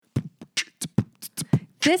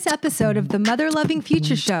This episode of the Mother Loving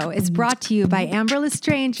Future Show is brought to you by Amber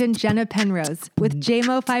Lestrange and Jenna Penrose with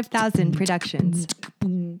JMO 5000 Productions.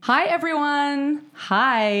 Hi, everyone.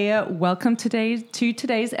 Hi. Welcome to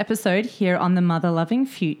today's episode here on the Mother Loving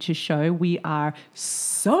Future Show. We are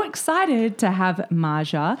so excited to have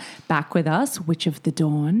Maja back with us, Witch of the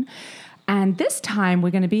Dawn. And this time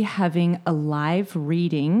we're going to be having a live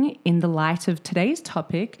reading in the light of today's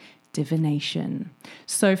topic, divination.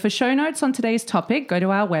 So for show notes on today's topic, go to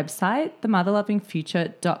our website,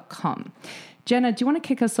 themotherlovingfuture.com. Jenna, do you want to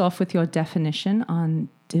kick us off with your definition on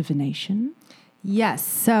divination? Yes.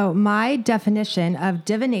 So my definition of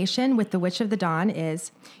divination with the Witch of the Dawn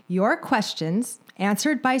is your questions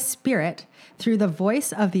answered by spirit through the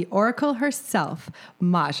voice of the oracle herself,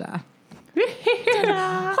 Maja.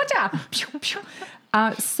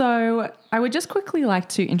 So I would just quickly like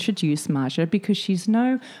to introduce Maja because she's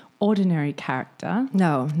no ordinary character.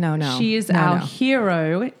 No. She is our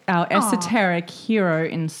hero, our esoteric hero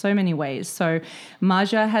in so many ways. So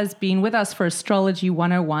Maja has been with us for Astrology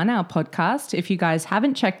 101, our podcast. If you guys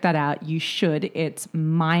haven't checked that out, you should. It's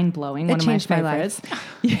mind-blowing. It changed my life.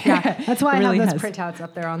 Yeah, that's why I really have those printouts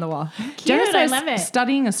up there on the wall. Jenna I love it.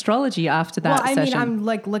 Studying astrology after that session. Well, I mean, I'm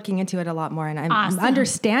like looking into it a lot more and I'm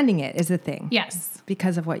understanding it is the thing. Yes.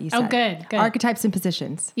 Because of what you said. Oh, good. Archetypes and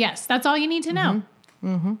positions. Yes, that's all you need to know.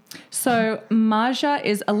 Mm-hmm. So Maja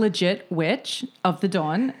is a legit witch of the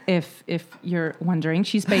dawn, if you're wondering.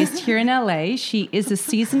 She's based here in LA. She is a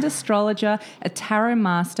seasoned astrologer, a tarot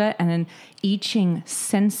master, and an I Ching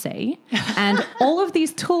sensei. And all of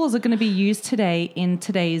these tools are going to be used today in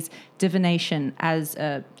today's divination as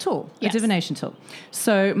a tool, a divination tool.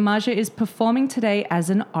 So Maja is performing today as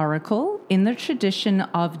an oracle in the tradition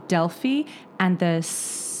of Delphi and the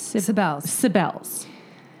Sibyls.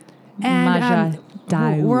 And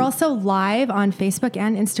we're also live on Facebook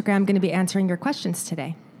and Instagram going to be answering your questions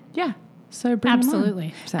today. Yeah. So bring Absolutely.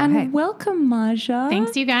 them on. So, and welcome, Maja.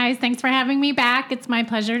 Thanks, you guys. Thanks for having me back. It's my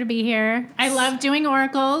pleasure to be here. I love doing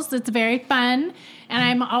oracles. It's very fun. And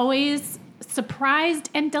I'm always surprised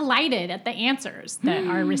and delighted at the answers that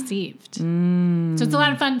are received. So it's a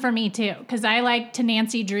lot of fun for me, too, because I like to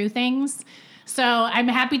Nancy Drew things. So I'm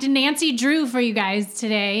happy to Nancy Drew for you guys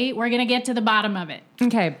today. We're going to get to the bottom of it.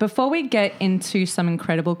 Okay, before we get into some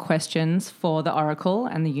incredible questions for the Oracle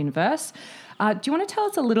and the universe, do you want to tell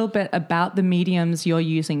us a little bit about the mediums you're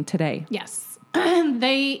using today? Yes.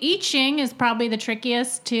 The I Ching is probably the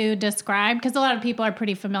trickiest to describe because a lot of people are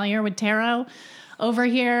pretty familiar with tarot over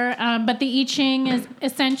here. But the I Ching is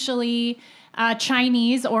essentially a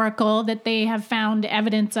Chinese oracle that they have found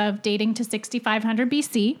evidence of dating to 6500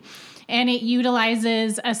 BC. And it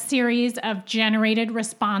utilizes a series of generated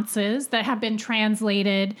responses that have been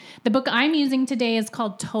translated. The book I'm using today is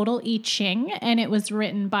called Total I Ching, and it was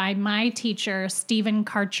written by my teacher, Stephen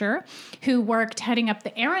Karcher, who worked heading up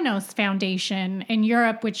the Eranos Foundation in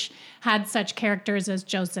Europe, which had such characters as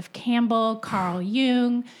Joseph Campbell, Carl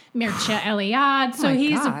Jung, Mircea Eliade. So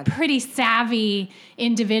he's a pretty savvy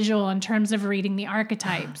individual in terms of reading the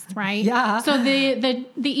archetypes, right? Yeah. So the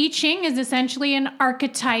I Ching is essentially an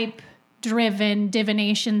archetype-driven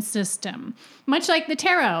divination system, much like the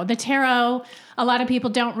tarot. The tarot, a lot of people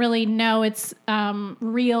don't really know its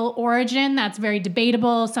real origin. That's very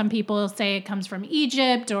debatable. Some people say it comes from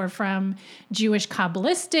Egypt or from Jewish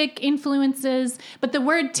Kabbalistic influences. But the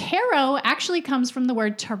word tarot actually comes from the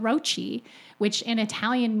word tarocchi, which in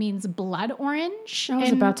Italian means blood orange. I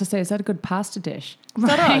was about to say, is that a good pasta dish?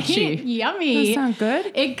 Right? Yummy. Does that sound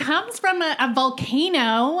good? It comes from a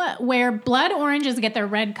volcano where blood oranges get their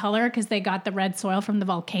red color because they got the red soil from the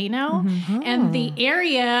volcano. Mm-hmm. And the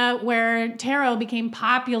area where tarot became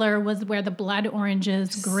popular was where the blood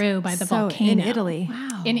oranges grew by the volcano. In Italy.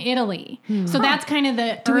 Wow. In Italy. So that's kind of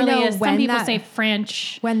the earliest. Some people say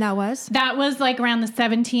French. When that was? That was like around the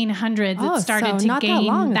 1700s. It started to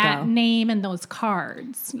gain that name and those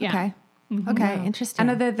cards. Yeah. Okay. Mm-hmm. Okay, interesting. And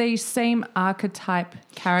are they the same archetype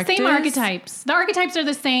characters? Same archetypes. The archetypes are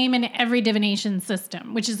the same in every divination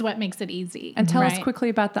system, which is what makes it easy. And tell us quickly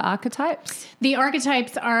about the archetypes. The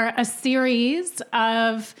archetypes are a series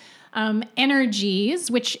of energies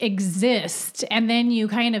which exist, and then you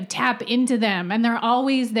kind of tap into them, and they're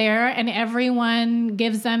always there, and everyone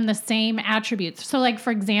gives them the same attributes. So like,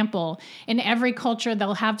 for example, in every culture,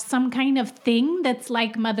 they'll have some kind of thing that's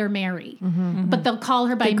like Mother Mary, but they'll call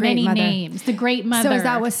her by many names. The Great Mother. So is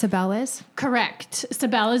that what Cybele is? Correct.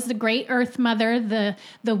 Cybele is the Great Earth Mother, the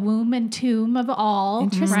womb and tomb of all.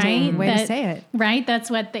 Interesting. Right? Way to say it. Right? That's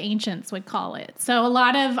what the ancients would call it. So a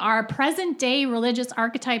lot of our present day religious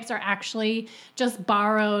archetypes are actually just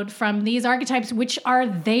borrowed from these archetypes, which are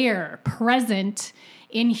there, present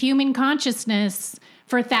in human consciousness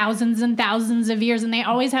for thousands and thousands of years, and they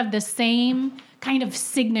always have the same kind of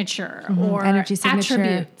signature or energy signature.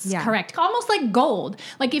 attributes. Yeah. Correct. Almost like gold.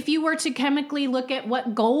 Like if you were to chemically look at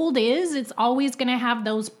what gold is, it's always going to have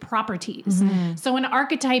those properties. So an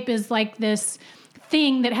archetype is like this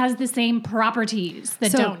thing that has the same properties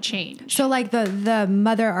that don't change. So like the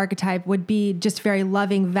mother archetype would be just very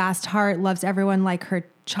loving, vast heart, loves everyone like her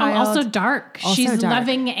child. Also dark. She's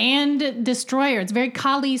loving and destroyer. It's very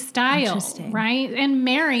Kali style, right? And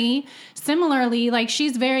Mary, similarly, like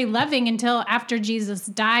she's very loving until after Jesus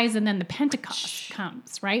dies and then the Pentecost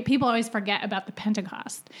comes, right? People always forget about the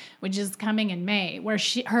Pentecost, which is coming in May, where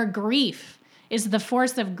her grief is the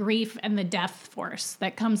force of grief and the death force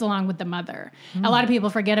that comes along with the mother. A lot of people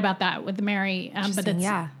forget about that with Mary, but it's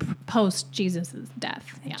post Jesus'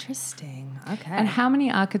 death. Interesting. Okay. And how many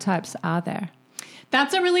archetypes are there?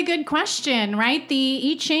 That's a really good question, right?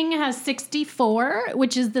 The I Ching has 64,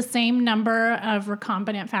 which is the same number of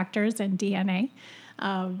recombinant factors in DNA,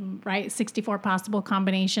 right? 64 possible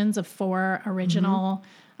combinations of 4 original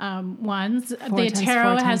ones. The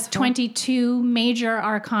tarot has 22 major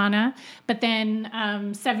arcana, but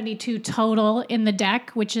then 72 total in the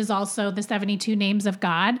deck, which is also the 72 names of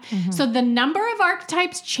God. So the number of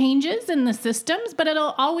archetypes changes in the systems, but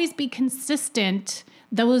it'll always be consistent.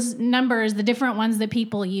 Those numbers, the different ones that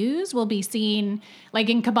people use, will be seen, like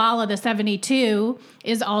in Kabbalah, the 72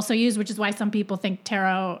 is also used, which is why some people think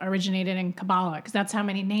tarot originated in Kabbalah, because that's how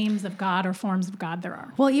many names of God or forms of God there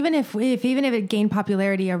are. Well, even if it gained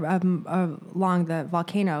popularity along the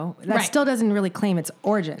volcano, that still doesn't really claim its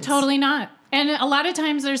origins. Totally not. And a lot of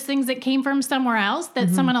times there's things that came from somewhere else that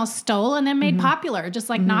someone else stole and then made popular, just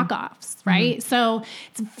like knockoffs, right? So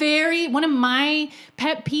it's one of my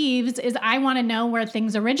pet peeves is I want to know where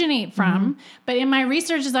things originate from. But in my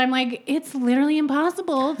researches, I'm like, it's literally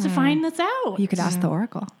impossible to find this out. You could ask the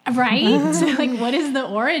oracle. Right? Like, what is the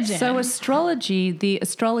origin? So the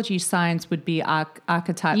astrology signs would be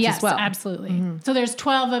archetypes yes, as well. Absolutely. So there's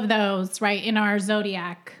 12 of those, right, in our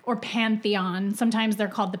zodiac or pantheon. Sometimes they're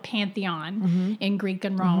called the pantheon in Greek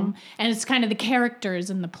and Rome. And it's kind of the characters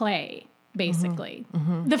in the play, basically.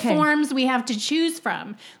 The forms we have to choose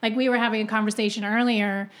from. Like we were having a conversation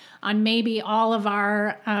earlier on maybe all of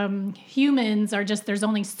our humans are just, there's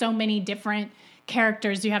only so many different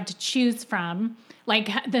characters you have to choose from. Like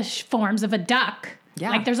the forms of a duck. Yeah.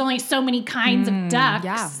 Like there's only so many kinds of ducks.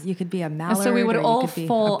 Yeah, you could be a mallard. So we would all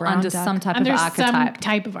fall under some type of archetype. Some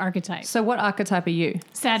type of archetype. So what archetype are you?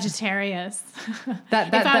 Sagittarius. If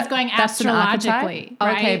I was going astrologically.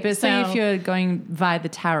 Right? Okay, but so if you're going via the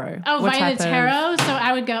tarot. Oh, via the tarot? So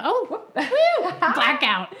I would go,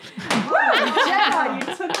 blackout. Jenna,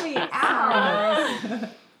 you took me out.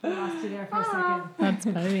 I lost you there for a second. That's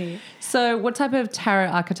funny. So what type of tarot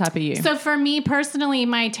archetype are you? So for me personally,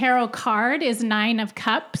 my tarot card is 9 of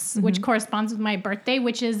Cups, which corresponds with my birthday,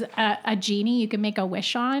 which is a genie you can make a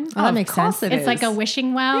wish on. Oh, that makes sense. It's like a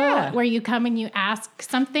wishing well where you come and you ask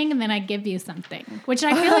something and then I give you something, which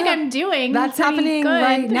I feel like I'm doing. That's happening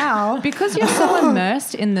right now. Because you're so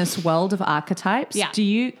immersed in this world of archetypes, Yeah.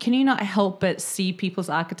 can you not help but see people's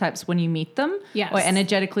archetypes when you meet them? Yes. Or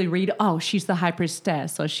energetically read, oh, she's the high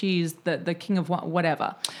priestess or she's the king of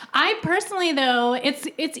whatever. I personally, though,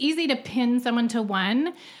 it's easy to pin someone to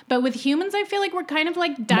one, but with humans, I feel like we're kind of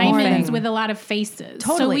like diamonds with a lot of faces.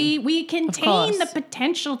 Totally. So we contain the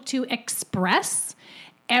potential to express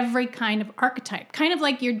every kind of archetype. Kind of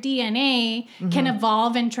like your DNA can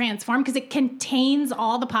evolve and transform because it contains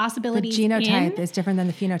all the possibilities. The genotype is different than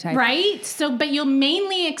the phenotype. Right? So, but you'll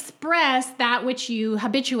mainly express that which you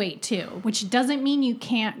habituate to, which doesn't mean you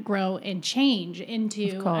can't grow and change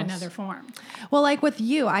into another form. Well, like with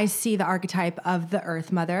you, I see the archetype of the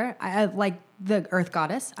Earth Mother, like the Earth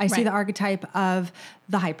Goddess. I see the archetype of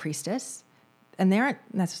the High Priestess. And they aren't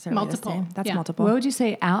necessarily multiple. The same. That's multiple. What would you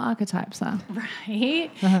say our archetypes are? Right?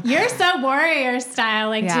 You're so warrior style.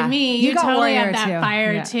 Like to me, you totally have that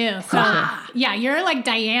fire too. So you're like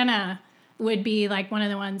Diana would be like one of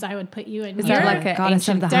the ones I would put you in. Is that like a goddess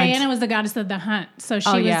of the hunt? Diana was the goddess of the hunt. So she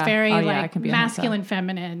was very like masculine,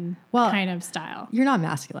 feminine kind of style. You're not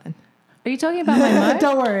masculine. Are you talking about my mug?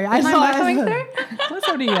 Don't worry. Is my mug coming through? What's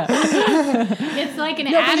over here? It's like an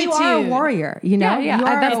attitude. But you are a warrior, you know? Yeah. You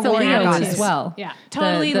are that's the Leo goddess as well. Yeah.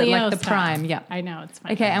 Totally Leo like the prime, yeah. I know, it's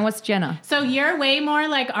fine. Okay, and what's Jenna? So you're way more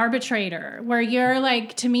like arbitrator, where you're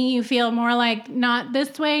like, to me, you feel more like not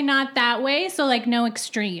this way, not that way. So like no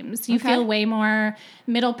extremes. You feel way more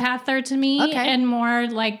middle pather to me and more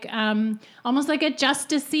like almost like a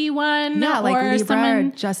justice-y one. Yeah, like or Libra or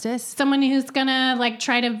Justice. Someone who's gonna like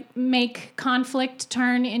try to make conflict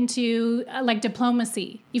turn into like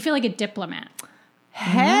diplomacy. You feel like a diplomat.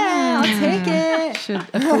 Hey, I'll take it.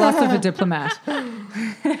 A philosopher diplomat.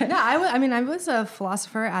 I was a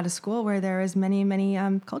philosopher at a school where there is many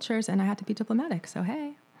cultures, and I had to be diplomatic. So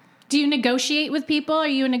hey. Do you negotiate with people? Are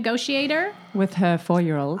you a negotiator? With her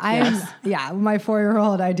 4-year-old. Yeah, my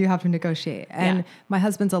 4-year-old, I do have to negotiate. And my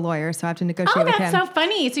husband's a lawyer, so I have to negotiate with him. Oh, that's so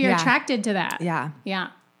funny. So you're attracted to that. Yeah.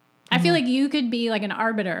 Yeah. I feel like you could be like an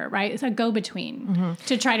arbiter, right? It's a go-between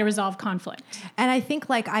to try to resolve conflict. And I think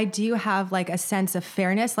like I do have like a sense of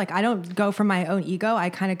fairness. Like I don't go from my own ego. I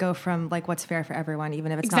kind of go from like what's fair for everyone,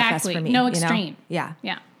 even if it's not best for me. No extreme. Yeah.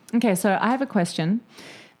 Yeah. Okay, so I have a question.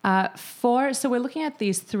 So we're looking at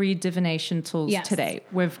these 3 divination tools today.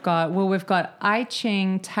 We've got I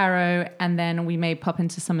Ching, tarot, and then we may pop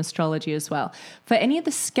into some astrology as well. For any of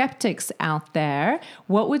the skeptics out there,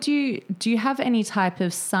 do you have any type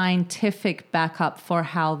of scientific backup for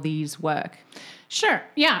how these work? Sure.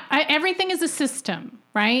 Yeah. Everything is a system,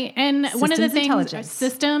 right? And one of the things,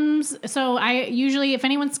 systems. So I usually, if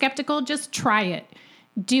anyone's skeptical, just try it.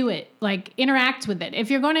 Do it, like interact with it.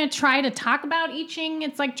 If you're going to try to talk about I Ching,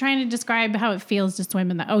 it's like trying to describe how it feels to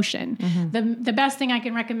swim in the ocean. The best thing I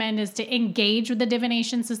can recommend is to engage with the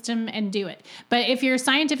divination system and do it. But if you're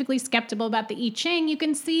scientifically skeptical about the I Ching, you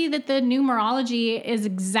can see that the numerology is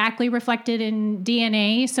exactly reflected in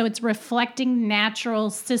DNA. So it's reflecting natural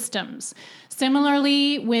systems.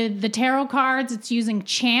 Similarly, with the tarot cards, it's using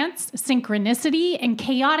chance, synchronicity, and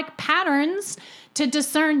chaotic patterns to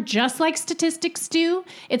discern, just like statistics do.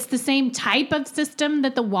 It's the same type of system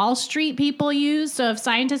that the Wall Street people use. So if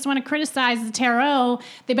scientists want to criticize the tarot,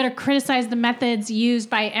 they better criticize the methods used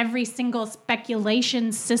by every single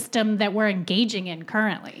speculation system that we're engaging in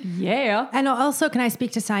currently. Yeah. And also, can I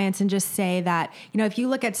speak to science and just say that, if you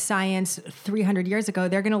look at science 300 years ago,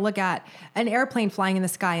 they're going to look at an airplane flying in the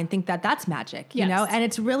sky and think that that's magic, you know? And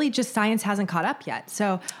it's really just science hasn't caught up yet.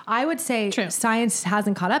 So I would say science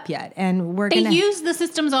hasn't caught up yet. And we're going to use the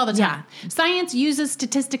systems all the time. Yeah. Science uses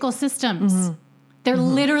statistical systems. They're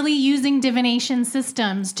literally using divination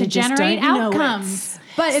systems to generate outcomes.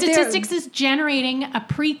 But statistics is generating a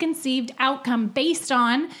preconceived outcome based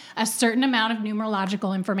on a certain amount of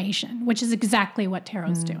numerological information, which is exactly what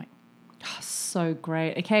tarot's doing. Oh, so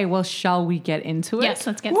great. Okay, well, shall we get into it? Yes,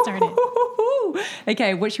 let's get started.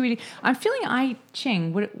 Okay, what should we do? I'm feeling I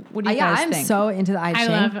Ching. What do you guys think? I'm so into the I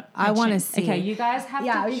Ching. I want to see. Okay, you guys have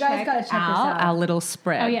to you guys gotta check this out. Our little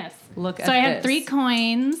spread. Oh, yes. Look at this. So I have this. 3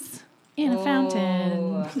 coins in a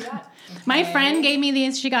fountain. My friend gave me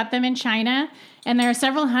these. She got them in China. And they're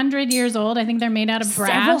several hundred years old. I think they're made out of brass.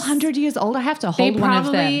 Several hundred years old? I have to hold one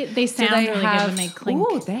of them. They sound really good when they clink.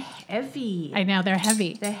 Ooh, they're heavy. I know, they're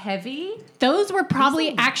heavy. They're heavy? Those were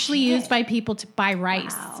probably actually used by people to buy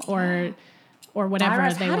rice or whatever they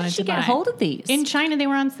wanted to buy. How did she get hold of these? In China, they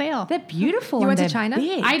were on sale. They're beautiful. You went to China?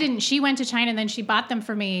 Big. I didn't. She went to China and then she bought them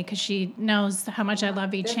for me because she knows how much I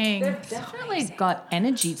love I Ching. They've definitely got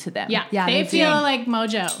energy to them. Yeah, they feel like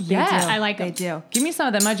mojo. Yeah, I like them. They do. Give me some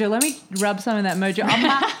of that mojo. Let me rub some of that mojo on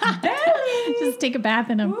my belly. Just take a bath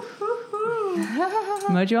in them.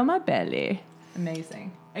 Mojo on my belly.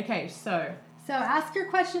 Amazing. Okay, so ask your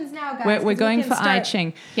questions now, guys. We're going for I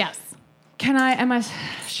Ching. Yes.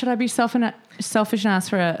 Should I be selfish and ask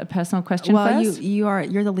for a personal question first?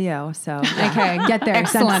 You're the Leo, so okay, get there.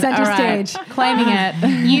 Excellent. Center right. stage. Claiming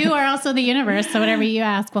it. You are also the universe, so whatever you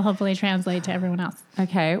ask will hopefully translate to everyone else.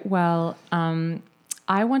 Okay, well,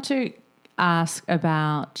 I want to ask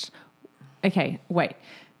about... Okay, wait.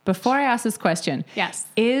 Before I ask this question, yes,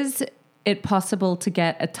 is it possible to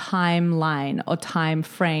get a timeline or time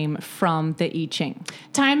frame from the I Ching?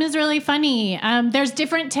 Time is really funny. There's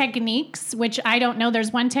different techniques, which I don't know.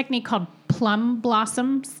 There's one technique called plum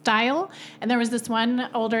blossom style. And there was this one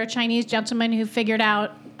older Chinese gentleman who figured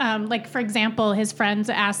out, for example, his friends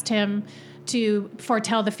asked him to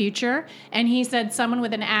foretell the future. And he said, someone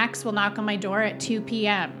with an axe will knock on my door at 2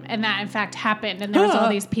 p.m. And that, in fact, happened. And there was all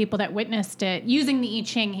these people that witnessed it. Using the I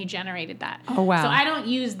Ching, he generated that. Oh, wow. So I don't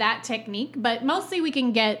use that technique. But mostly we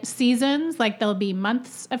can get seasons. Like there'll be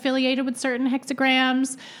months affiliated with certain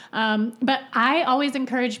hexagrams. But I always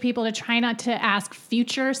encourage people to try not to ask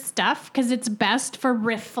future stuff because it's best for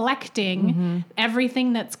reflecting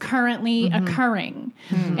everything that's currently occurring.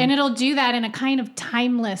 And it'll do that in a kind of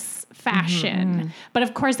timeless fashion. But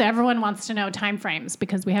of course, everyone wants to know time frames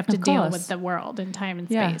because we have to deal with the world in time and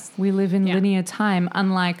space. We live in linear time,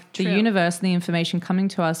 unlike the universe and the information coming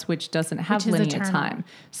to us, which doesn't have linear time.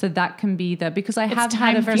 So that can be there because I have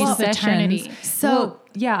had a few sessions. Eternity. So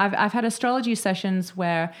I've had astrology sessions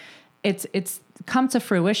where it's come to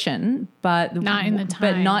fruition, but not in the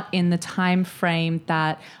but time. not in the time frame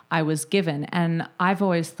that I was given. And I've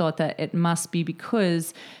always thought that it must be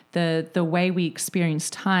because the way we experience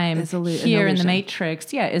time Is an here in the illusion.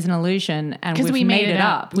 Matrix, is an illusion, and 'Cause we've we made made it it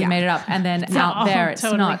up. up. We Yeah. made it up, and then out all there it's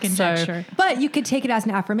totally not. conjecture. But you could take it as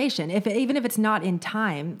an affirmation. Even if it's not in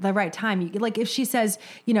time, the right time, like if she says,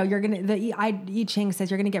 you're going to, I Ching says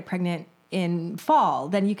you're going to get pregnant in fall,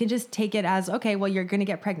 then you can just take it as, okay, well, you're going to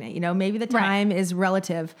get pregnant. Maybe the Right. time is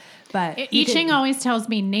relative, but I Ching always tells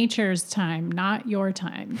me nature's time, not your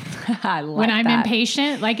time. I like When I'm that.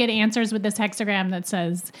 impatient, like it answers with this hexagram that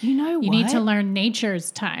says, You know you need to what? learn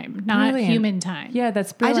nature's time, not Brilliant. human time. Yeah,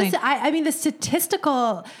 that's brilliant. I mean, the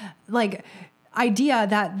statistical, idea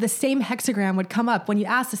that the same hexagram would come up when you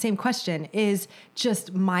ask the same question is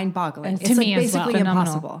just mind-boggling. To me as well. basically Phenomenal.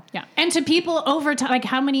 impossible. Yeah. And to people over time, like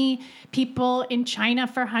how many people in China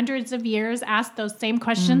for hundreds of years asked those same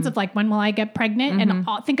questions of like, when will I get pregnant? And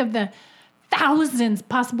think of the thousands,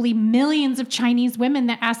 possibly millions of Chinese women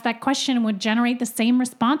that asked that question and would generate the same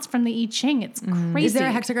response from the I Ching. It's crazy. Is there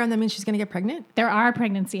a hexagram that means she's going to get pregnant? There are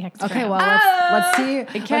pregnancy hexagrams. Okay, well, let's see.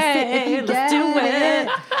 Okay, let's do it.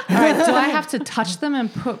 All right, do I have to touch them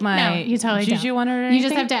and put my No, you totally juju don't. on it or You anything?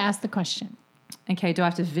 just have to ask the question. Okay, do I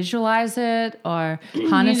have to visualize it or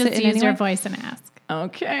harness You it just in use any your way? voice and ask.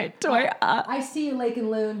 Okay, do I? I see you, Lake and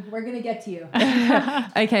Loon. We're going to get to you.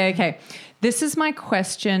 Okay. This is my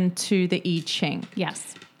question to the I Ching.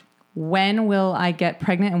 Yes. When will I get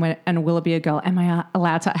pregnant and will it be a girl? Am I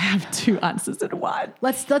allowed to have two answers in one?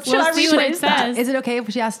 Let's We'll see what it rephrase that? says. Is it okay if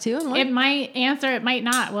she asks two? And one? It might answer, it might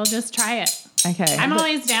not. We'll just try it. Okay. I'm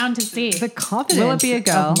always down to see. The confidence Will it be a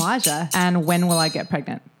girl? of Maja. And when will I get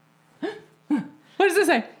pregnant? What does it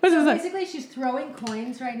say? What does it say? Basically, she's throwing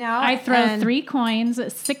coins right now. I throw and 3 coins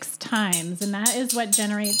 6 times, and that is what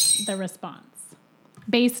generates the response.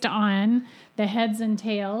 Based on the heads and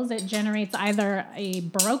tails, it generates either a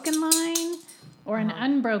broken line or an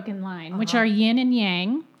unbroken line, which are yin and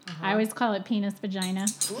yang. I always call it penis vagina.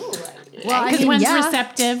 Well, Because one's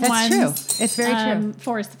receptive, That's one's true. It's very true.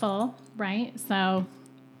 forceful, right? So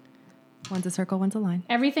One's a circle, one's a line.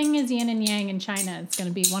 everything is yin and yang in China. It's going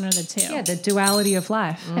to be one of the two. Yeah, the duality of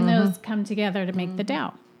life. And those come together to make the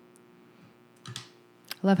Tao. I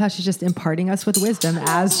love how she's just imparting us with wisdom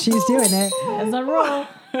as she's doing it. As a rule.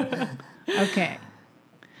 Okay.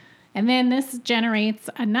 And then this generates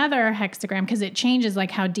another hexagram because it changes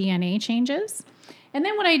like how DNA changes. And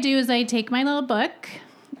then what I do is I take my little book,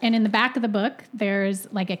 and in the back of the book, there's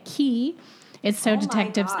like a key. It's so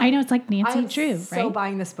detectives. God. I know it's like Nancy I'm Drew, so right?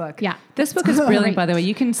 buying this book. Yeah. This book is brilliant, by the way.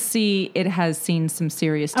 You can see it has seen some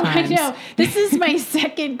serious Oh, I times. know. This is my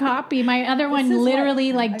second copy. My other one is what-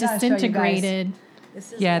 literally like I gotta show you guys. disintegrated.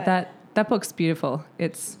 This is Yeah, what- that book's beautiful.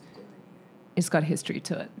 It's got history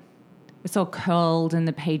to it. It's all curled and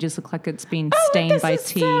the pages look like it's been stained by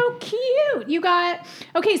tea. So cute. You got,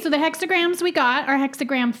 okay, so the hexagrams we got are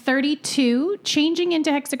hexagram 32, changing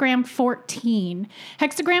into hexagram 14.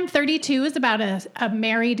 Hexagram 32 is about a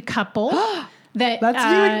married couple that, That's you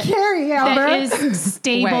and Carrie, Amber. that is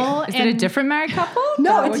stable. Wait, is it a different married couple?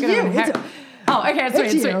 No, That it's we're gonna you. inherit- It's- Oh, okay, it's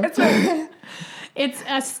it's sweet, you. it's sweet. It's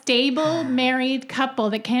a stable married couple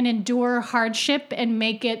that can endure hardship and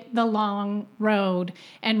make it the long road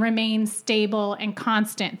and remain stable and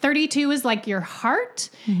constant. 32 is like your heart,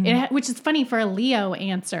 which is funny for a Leo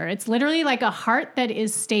answer. It's literally like a heart that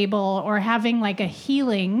is stable or having like a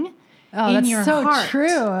healing Oh, in that's your so heart.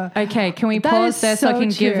 true. Okay, can we That pause is there so I so can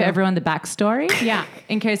give true. everyone the backstory? Yeah.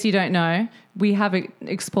 In case you don't know, we have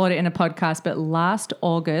explored it in a podcast, but last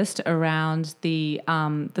August around the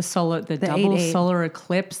double 8/8. solar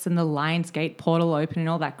eclipse and the Lions Gate portal opening and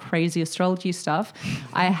all that crazy astrology stuff,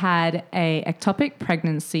 I had a ectopic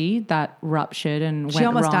pregnancy that ruptured and went She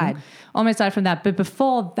almost wrong. died. Almost died from that. But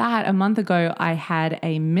before that, a month ago, I had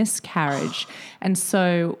a miscarriage. And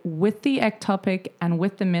so with the ectopic and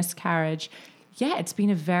with the miscarriage, yeah, it's been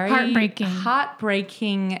a very Heartbreaking.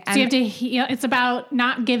 heartbreaking. So you have to heal. It's about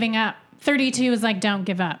not giving up. 32 is like, don't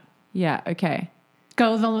give up. Yeah, okay.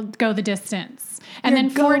 Go the distance. And You're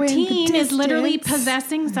then going the 14 is literally distance.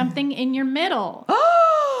 possessing something in your middle.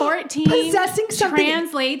 14 Possessing something-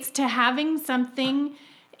 translates to having something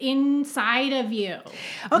inside of you.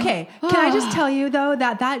 Okay, can I just tell you though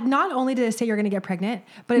that not only did it say you're going to get pregnant,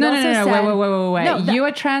 but it No, also said wait. No, that- You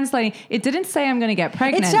are translating. It didn't say I'm going to get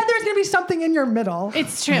pregnant. it said there's going to be something in your middle.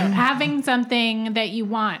 It's true. Having something that you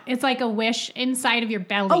want. It's like a wish inside of your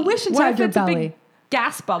belly. A wish What inside if your it's a belly. big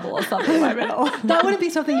gas bubble or something in my middle? That wouldn't be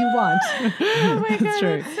something you want. Oh my God, That's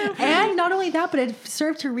true. that's so And not only that, but it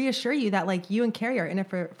served to reassure you that like you and Carrie are in it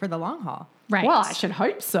for the long haul. Right. Well, I should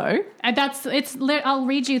hope so. I'll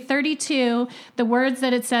read you 32. The words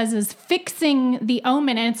that it says is fixing the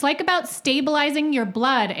omen. And it's like about stabilizing your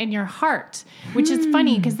blood and your heart, which is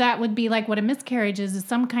funny because that would be like what a miscarriage is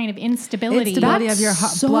some kind of instability. Instability of your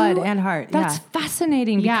blood and heart. That's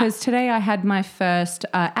fascinating because today I had my first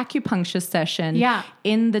acupuncture session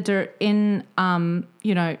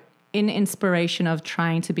in inspiration of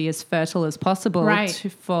trying to be as fertile as possible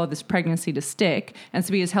for this pregnancy to stick and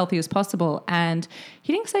to be as healthy as possible. And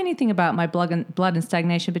he didn't say anything about my blood and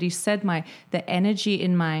stagnation, but he said the energy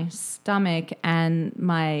in my stomach and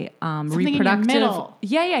my reproductive. In your middle.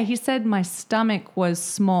 Yeah. He said my stomach was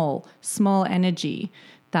small energy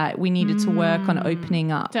that we needed to work on opening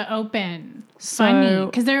up. To open. Funny.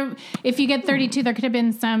 Because if you get 32, there could have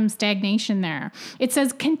been some stagnation there. It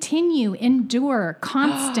says continue, endure,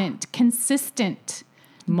 constant, consistent,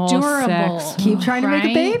 more durable. sex. Keep trying to make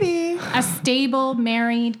a baby. A stable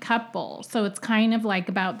married couple. So it's kind of like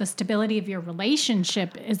about the stability of your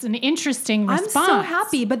relationship is an interesting response. I'm so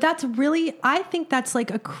happy, but I think that's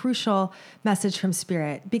like a crucial message from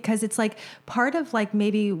Spirit because it's like part of like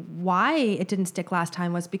maybe why it didn't stick last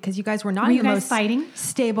time was because you guys were not in your most fighting?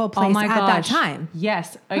 Stable place at that time.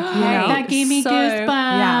 Yes. Okay. That gave me goosebumps.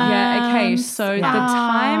 Yeah. Okay. So the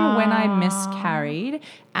time when I miscarried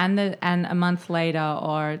and a month later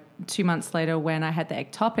or 2 months later when I had the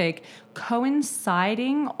ectopic,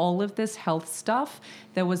 coinciding all of this health stuff,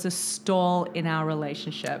 there was a stall in our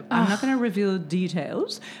relationship. I'm not going to reveal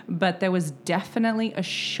details, but there was definitely a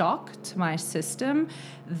shock to my system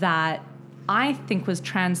that I think was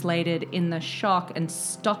translated in the shock and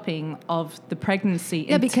stopping of the pregnancy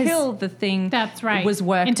until the thing was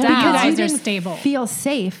worked until out. you guys you are didn't stable. Feel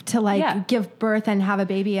safe to give birth and have a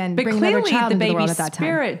baby and bring another child into the world at that time. But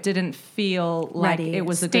clearly the baby spirit didn't feel like it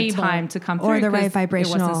was stable. A good time to come through. Or the right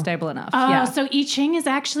vibrational. It wasn't stable enough. Oh, so I Ching is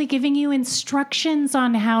actually giving you instructions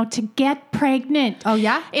on how to get pregnant. Oh,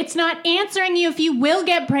 yeah? It's not answering you if you will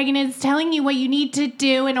get pregnant. It's telling you what you need to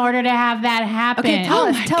do in order to have that happen. Okay,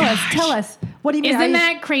 tell us. What do you mean? Isn't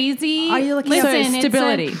that crazy? Are you looking at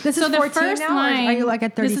stability? This is 14 now, or are you like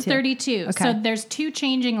at 32? This is 32. Okay. So there's 2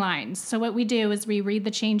 changing lines. So what we do is we read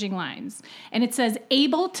the changing lines. And it says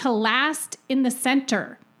able to last in the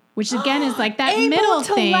center, which again is like that middle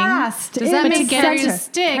thing. Last. Does that mean Carrie's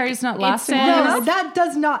Carrie's not lasting? No, that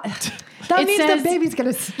does not. That means the baby's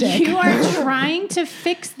going to stick. You are trying to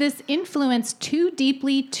fix this influence too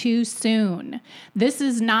deeply too soon. This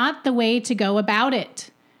is not the way to go about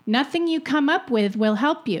it. Nothing you come up with will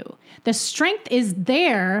help you. The strength is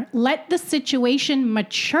there. Let the situation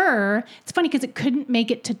mature. It's funny because it couldn't make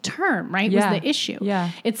it to term, right? Was the issue. Yeah.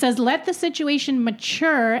 It says, let the situation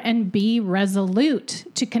mature and be resolute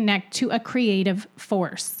to connect to a creative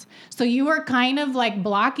force. So you are kind of like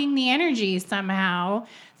blocking the energy somehow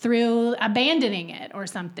through abandoning it or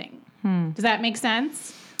something. Does that make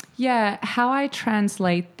sense? Yeah. How I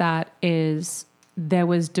translate that is there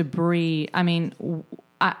was debris. I mean,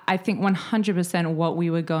 I think 100% what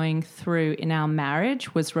we were going through in our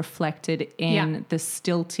marriage was reflected in the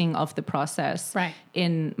stilting of the process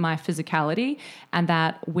in my physicality, and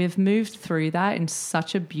that we've moved through that in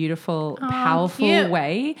such a beautiful, powerful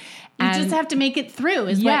way. You just have to make it through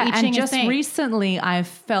is what I Ching is saying. And just recently I've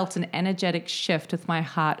felt an energetic shift with my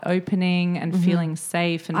heart opening and feeling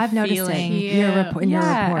safe and I've noticed it in your report.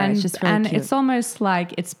 And, it's just really cute. It's almost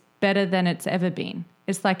like it's better than it's ever been.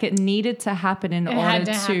 It's like it needed to happen in order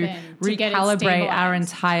to recalibrate our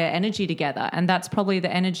entire energy together. And that's probably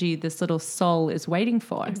the energy this little soul is waiting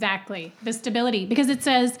for. Exactly. The stability. Because it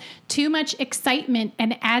says too much excitement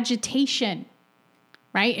and agitation,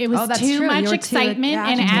 right? It was too much excitement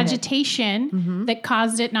and agitation that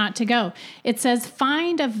caused it not to go. It says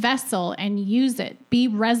find a vessel and use it. Be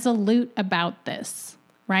resolute about this,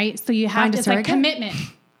 right? So you have it's like commitment.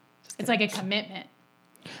 It's like a commitment.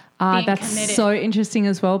 That's committed. So interesting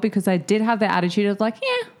as well, because I did have the attitude of like,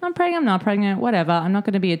 yeah, I'm pregnant, I'm not pregnant, whatever. I'm not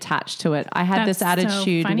going to be attached to it. I had this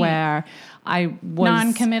attitude where I was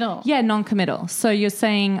non-committal. Yeah, non-committal. So you're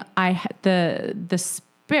saying the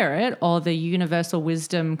spirit or the universal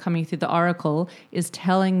wisdom coming through the oracle is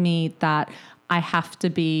telling me that I have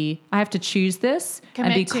to choose this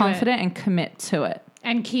and be confident and commit to it.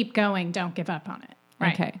 And keep going. Don't give up on it.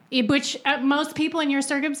 Right. Okay. Which most people in your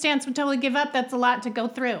circumstance would totally give up. That's a lot to go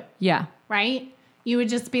through. Yeah. Right? You would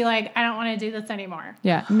just be like, I don't want to do this anymore.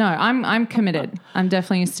 Yeah. No, I'm committed. I'm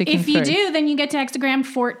definitely sticking through. If you do, then you get to hexagram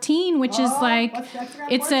 14, which is like,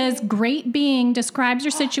 it says, great being describes your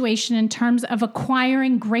situation in terms of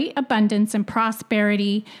acquiring great abundance and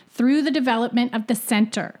prosperity through the development of the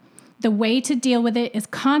center. The way to deal with it is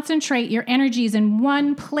concentrate your energies in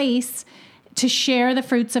one place to share the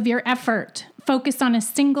fruits of your effort. Focus on a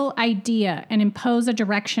single idea and impose a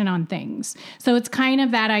direction on things. So it's kind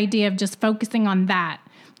of that idea of just focusing on that,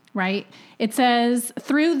 right? It says,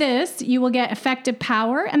 through this, you will get effective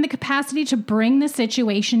power and the capacity to bring the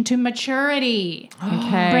situation to maturity.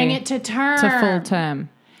 Okay. Bring it to term. To full term.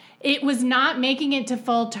 It was not making it to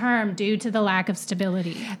full term due to the lack of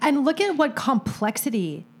stability. And look at what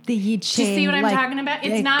complexity the Yi Ching. Do you see what I'm talking about?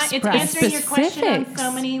 It's not. It's answering your question on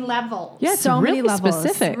so many levels. Yeah, it's so really many levels.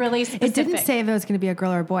 specific. Really specific. It didn't say if it was going to be a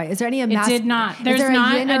girl or a boy. Is there any? It did not. There's is there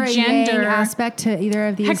not yin or a yang gender aspect to either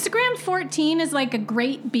of these. Hexagram 14 is like a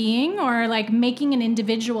great being, or like making an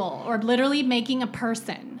individual, or literally making a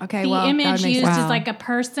person. Okay, the well, that would image make used sense. is like a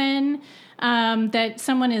person that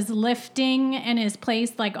someone is lifting and is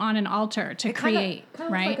placed like on an altar to create,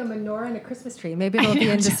 right? Like a menorah and a Christmas tree. Maybe it'll be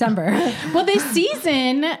in December. Well, this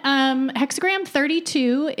season, hexagram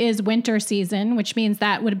 32 is winter season, which means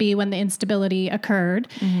that would be when the instability occurred.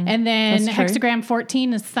 And then That's true. hexagram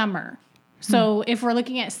 14 is summer. So if we're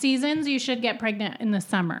looking at seasons, you should get pregnant in the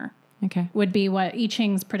summer. Okay. Would be what I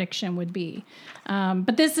Ching's prediction would be.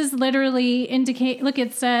 But this is literally indicate, look,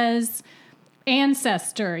 it says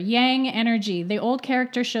ancestor, yang energy. The old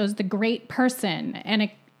character shows the great person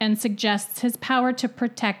and suggests his power to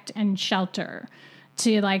protect and shelter,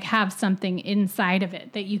 to like have something inside of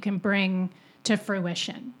it that you can bring to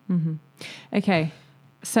fruition. Okay.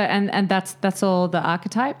 So, and that's all the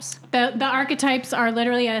archetypes? The archetypes are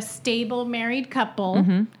literally a stable married couple,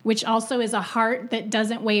 which also is a heart that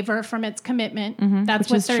doesn't waver from its commitment. That's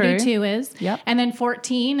Which what is 32 true. is. Yep. And then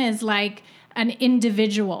 14 is like an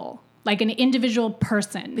individual, like an individual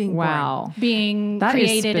person being Wow.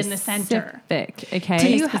 created in the center. Specific. Okay. Do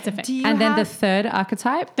you, specific. do you and then the have- third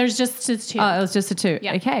archetype? There's just two. Oh, it was just a two.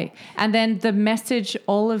 Yeah. Okay. And then the message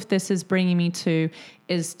all of this is bringing me to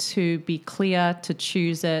is to be clear, to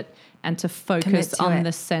choose it, and to Commit focus to on it.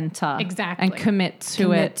 the center. Exactly. And commit to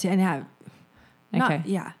commit it. to- and have not, Okay.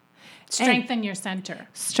 yeah. Strengthen your center.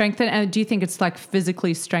 Strengthen. And do you think it's like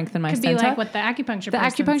physically strengthen my Could center? be like what the acupuncture the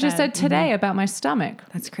person acupuncture said today about my stomach.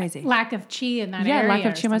 That's crazy. Lack of chi in that Yeah, area. lack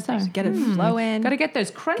of or chi in my something. stomach. Get it flowing. Got to get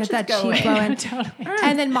those crunches Get that going. chi flowing. Totally.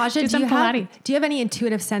 And then Maja, Do do some you have Pilates. any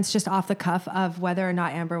intuitive sense just off the cuff of whether or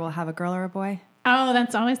not Amber will have a girl or a boy? Oh,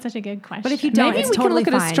 that's always such a good question. But if you don't, Maybe it's we totally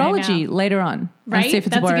can look fine. at astrology I know. later on right? and see if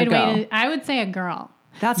it's That's a boy a good or a girl. way to. I would say a girl.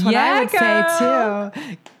 That's what Yeah, I would say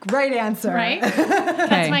too. Great answer. Right?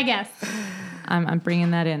 That's my guess. I'm bringing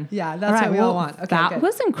that in. Yeah, that's what we all want. Okay, that good.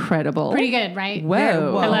 was incredible. Pretty good, right?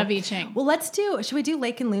 Whoa. I love I Ching. Well, should we do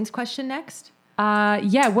Lake and Loon's question next?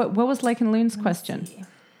 Yeah. What was Lake and Loon's question?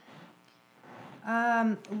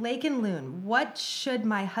 Lake and Loon, what should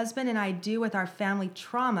my husband and I do with our family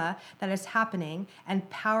trauma that is happening and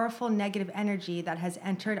powerful negative energy that has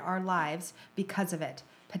entered our lives because of it,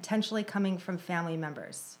 potentially coming from family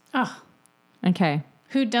members? Oh, Okay.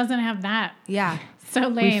 who doesn't have that? Yeah. So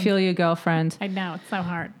lame. We feel you, girlfriend. I know, it's so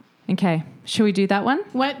hard. Okay. Should we do that one?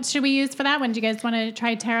 What should we use for that one? Do you guys want to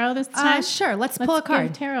try tarot this time? Sure. Let's pull a Let's give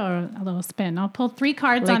card. tarot a little spin. I'll pull 3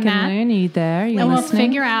 cards Lake on that. and Loon, are you there? You And we'll listening?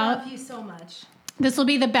 figure I out. love you so much. This will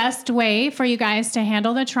be the best way for you guys to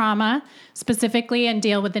handle the trauma specifically and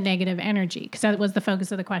deal with the negative energy, because that was the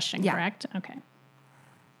focus of the question, Yeah. correct? Okay.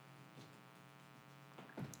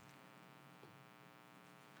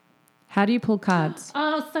 How do you pull cards?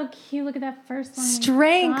 Oh, so cute. Look at that first one.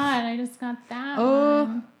 Strength. God, I just got that Oh.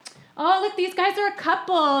 one. Oh, look, these guys are a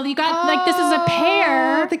couple. You got, like, this is a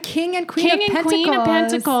pair. The King and Queen King of and Pentacles. Queen of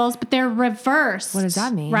Pentacles, but they're reversed. What does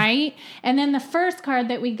that mean? Right? And then the first card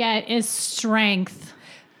that we get is Strength.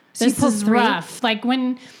 So you This pull is 3? rough. Like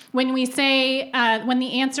when we say, when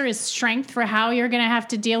the answer is strength for how you're going to have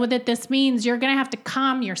to deal with it, this means you're going to have to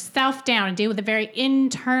calm yourself down and deal with it very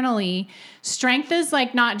internally. Strength is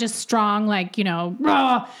like not just strong, like,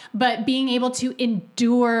 raw, but being able to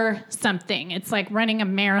endure something. It's like running a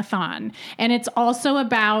marathon. And it's also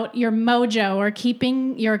about your mojo, or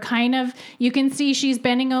keeping your you can see she's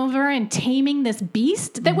bending over and taming this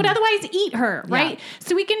beast that would otherwise eat her, right?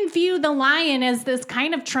 So we can view the lion as this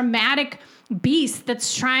kind of traumatic beast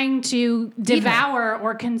that's trying to devour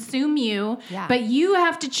or consume you, Yeah. but you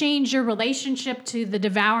have to change your relationship to the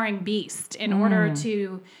devouring beast in order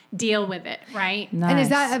to deal with it, right? Nice. And is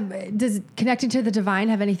that does connecting to the divine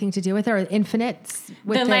have anything to do with it, or infinite?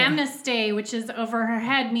 With The lamnaste, which is over her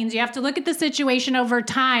head, means you have to look at the situation over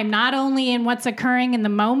time, not only in what's occurring in the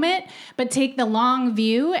moment, but take the long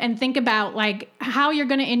view and think about like how you're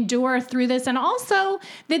going to endure through this, and also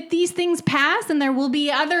that these things pass and there will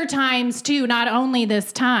be other times too, not only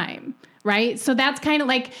this time. Right? So that's kind of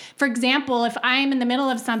like, for example, if I'm in the middle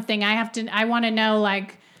of something, I want to know,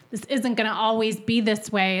 like, this isn't going to always be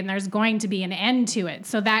this way, and there's going to be an end to it.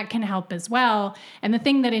 So that can help as well. And the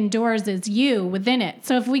thing that endures is you within it.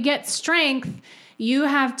 So if we get strength, you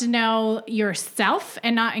have to know yourself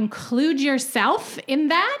and not include yourself in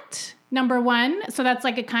that, number one. So that's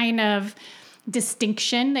like a kind of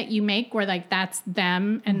distinction that you make where like that's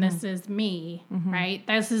them and this is me, right?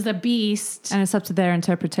 This is a beast. And it's up to their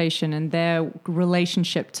interpretation and their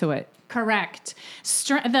relationship to it. Correct.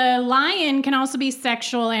 The lion can also be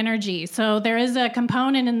sexual energy. So there is a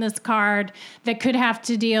component in this card that could have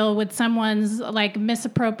to deal with someone's like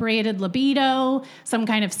misappropriated libido, some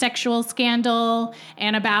kind of sexual scandal,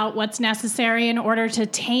 and about what's necessary in order to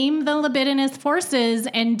tame the libidinous forces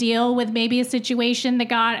and deal with maybe a situation that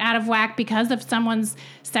got out of whack because of someone's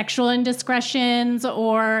sexual indiscretions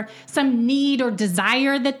or some need or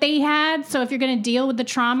desire that they had. So if you're going to deal with the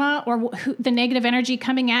trauma or the negative energy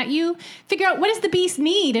coming at you, figure out what does the beast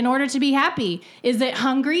need in order to be happy? Is it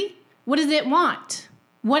hungry? What does it want?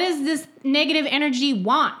 What does this negative energy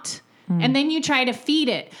want? And then you try to feed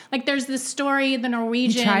it. Like there's this story, the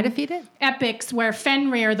Norwegian You try to feed it? epics where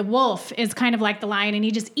Fenrir, the wolf, is kind of like the lion and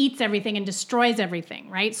he just eats everything and destroys everything,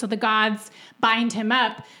 right? So the gods bind him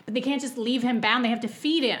up, but they can't just leave him bound. They have to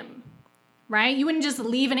feed him, right? You wouldn't just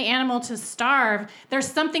leave an animal to starve. There's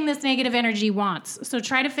something this negative energy wants. So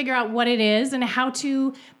try to figure out what it is and how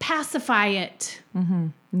to pacify it,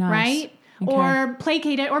 Nice. right? Okay. Or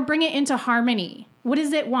placate it or bring it into harmony. What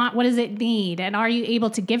does it want? What does it need? And are you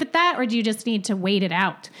able to give it that, or do you just need to wait it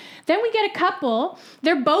out? Then we get a couple.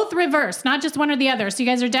 They're both reversed, not just one or the other. So you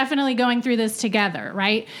guys are definitely going through this together,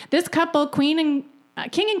 right? This couple, King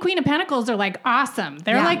and Queen of Pentacles, are like awesome.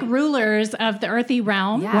 They're like rulers of the earthy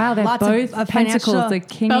realm. Yeah. Wow, they're Lots both of pentacles, financial- the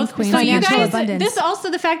king Both, and queen. so you Financial guys, abundance. this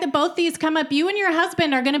also the fact that both these come up, you and your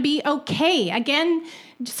husband are going to be okay. Again,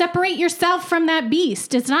 separate yourself from that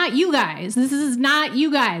beast. It's not you guys. This is not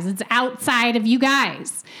you guys. It's outside of you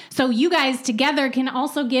guys. So you guys together can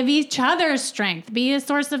also give each other strength, be a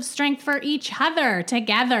source of strength for each other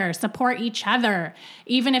together, support each other.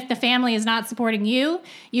 Even if the family is not supporting you,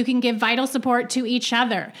 you can give vital support to each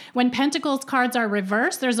other. When Pentacles cards are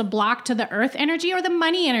reversed, there's a block to the earth energy or the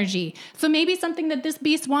money energy. So maybe something that this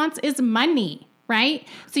beast wants is money. Right?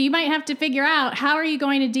 So you might have to figure out how are you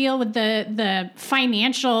going to deal with the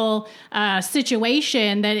financial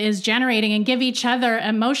situation that is generating and give each other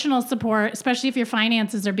emotional support, especially if your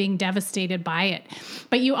finances are being devastated by it.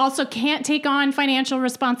 But you also can't take on financial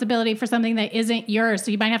responsibility for something that isn't yours.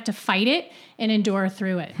 So you might have to fight it and endure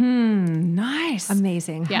through it. Nice.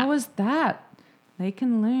 Amazing. Yeah. How was that? Lake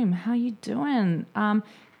and Loom, how you doing?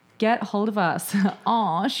 Get hold of us.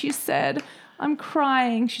 Aw, she said, I'm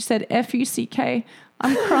crying. She said, F-U-C-K.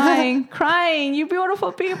 I'm crying, you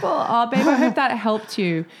beautiful people. Oh, babe, I hope that helped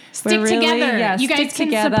you. Stick together. Yeah, you guys stick can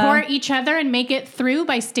together. support each other and make it through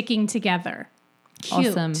by sticking together. Cute.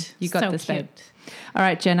 Awesome. You got So this, cute. babe. All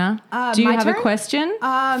right, Jenna. Do you my have a turn? question?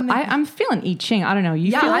 I'm feeling I Ching. I don't know.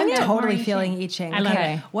 You Yeah, feeling I'm it? totally Or feeling I Ching. I love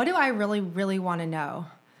Okay. it. What do I really, really want to know?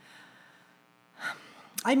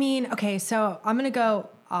 I mean, okay, so I'm going to go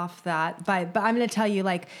off that, but I'm going to tell you,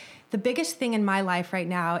 like, the biggest thing in my life right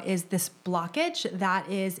now is this blockage that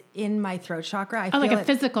is in my throat chakra. I feel like a it-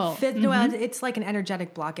 physical. Well, it's like an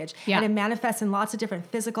energetic blockage. Yeah. And it manifests in lots of different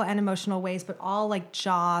physical and emotional ways, but all like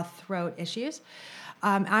jaw, throat issues.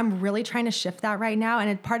 I'm really trying to shift that right now.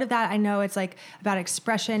 And part of that, I know it's like about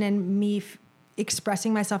expression and me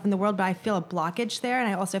expressing myself in the world, but I feel a blockage there. And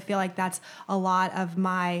I also feel like that's a lot of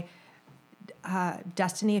my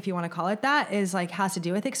destiny, if you want to call it that, is like has to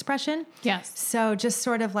do with expression. Yes. So just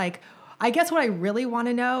sort of like, I guess what I really want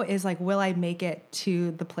to know is like, will I make it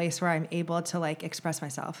to the place where I'm able to like express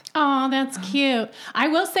myself? Oh, that's cute. I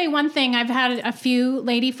will say one thing. I've had a few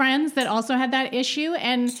lady friends that also had that issue.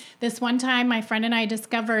 And this one time, my friend and I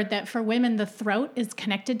discovered that for women, the throat is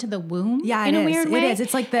connected to the womb Yeah, in it a is. weird It way. is.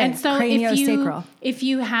 It's like the and so craniosacral. if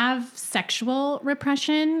you have sexual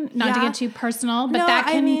repression, not to Yeah. get too personal, but No, that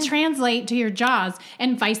I can mean- translate to your jaws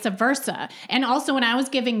and vice versa. And also when I was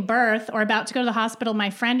giving birth or about to go to the hospital,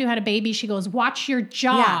 my friend who had a baby, she goes, watch your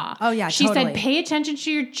jaw. Yeah. Oh, yeah, She totally. said, pay attention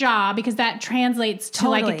to your jaw because that translates to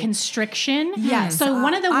like a Totally. constriction. Yes. So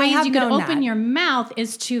one of the I ways have you could known open that. your mouth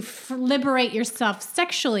is to liberate yourself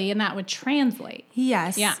sexually, and that would translate.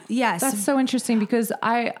 Yes. Yeah. Yes. That's so interesting because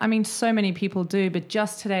I mean, so many people do, but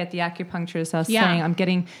just today at the acupuncturist, I was Yeah. saying I'm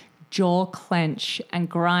getting jaw clench and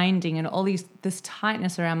grinding and all this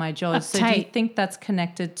tightness around my jaws. So do you Uptight. think that's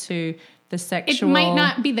connected to the It sexual? might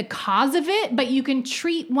not be the cause of it, but you can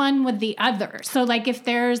treat one with the other. So like if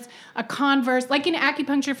there's a converse, like in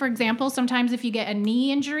acupuncture, for example, sometimes if you get a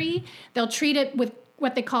knee injury, they'll treat it with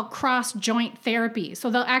what they call cross joint therapy. So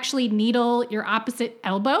they'll actually needle your opposite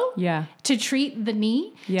elbow to treat the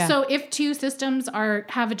knee. Yeah. So if two systems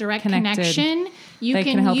have a direct Connected. connection, you They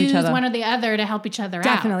can can help each use other. one or the other to help each other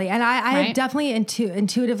Definitely. out. And I right? definitely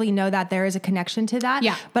intuitively know that there is a connection to that.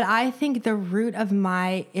 Yeah. But I think the root of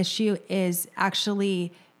my issue is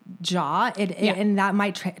actually jaw. And that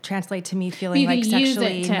might translate to me feeling You like could use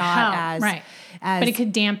sexually it to not help, as, right? as, But it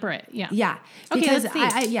could damper it. Yeah. yeah. Okay, Because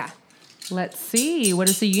let's see. Let's see. What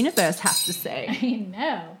does the universe have to say? I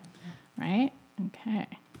know. Right? Okay.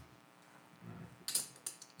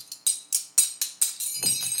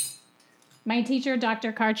 My teacher,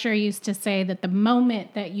 Dr. Karcher, used to say that the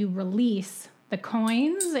moment that you release the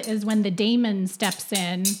coins is when the daemon steps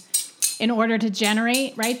in order to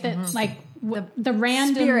generate, right? That like the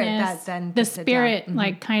randomness, spirit that then the puts it spirit down.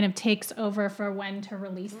 like kind of takes over for when to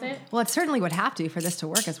release it. Well, it certainly would have to for this to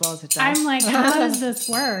work as well as it does. I'm like, how does this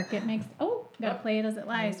work? It makes, gotta play it as it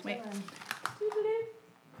lies. Wait. Oh,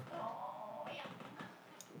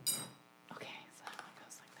 yeah. Okay, so it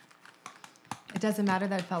goes like that. It doesn't matter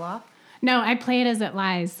that it fell off. No, I play it as it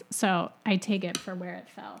lies, so I take it for where it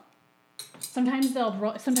fell. Sometimes they'll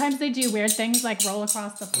roll. Sometimes they do weird things like roll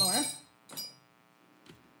across the floor.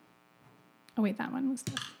 Oh wait, that one was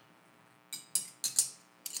this.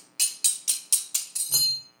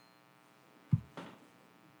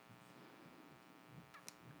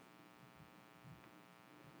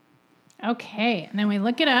 Okay, and then we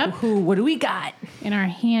look it up Ooh, what do we got? in our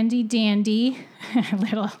handy dandy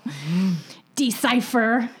little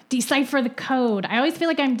decipher the code. I always feel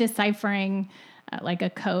like I'm deciphering like a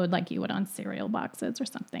code like you would on cereal boxes or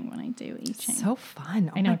something when I do I Ching. So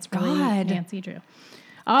fun. Oh I know my it's really God. Nancy Drew.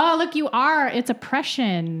 Oh, look, you are. It's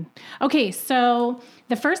oppression. Okay, so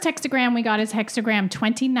the first hexagram we got is hexagram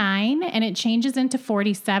 29, and it changes into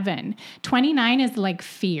 47. 29 is like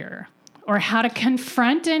fear, or how to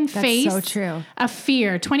confront and face so true. a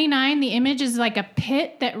fear. 29, the image is like a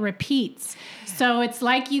pit that repeats. So it's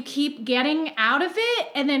like you keep getting out of it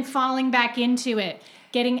and then falling back into it.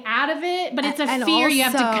 Getting out of it, but it's a And fear you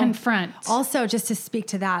have to also- confront. Also, just to speak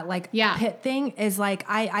to that, like pit thing is like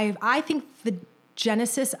I think the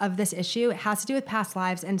genesis of this issue has to do with past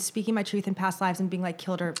lives and speaking my truth in past lives and being like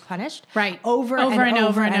killed or punished. Right. Over and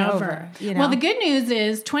over. You know? Well, the good news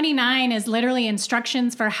is 29 is literally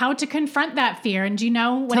instructions for how to confront that fear. And do you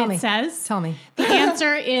know what Tell it me. says? Tell me. The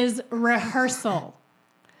answer is rehearsal.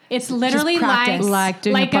 It's literally practice. Like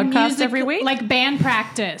doing a podcast every week? Like band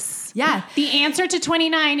practice. Yeah. The answer to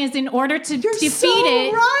 29 is in order to You're defeat so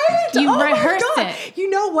it, right. you Oh my rehearse God. it. You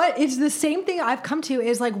know what? It's the same thing I've come to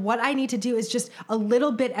is like what I need to do is just a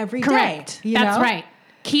little bit every day. Correct. You That's know? right.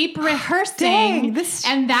 Keep rehearsing, Dang, this-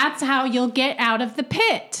 and that's how you'll get out of the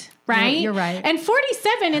pit. Right? You're right. And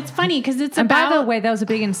 47, it's funny because it's And about... by the way, that was a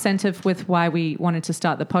big incentive with why we wanted to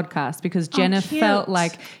start the podcast, because Jenna cute. felt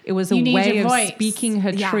like it was a You need way your of voice. speaking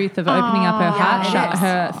her Yeah. truth, of opening up her heart, it is.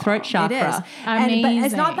 her throat chakra. It is. But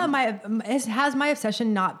it's not Amazing. that has my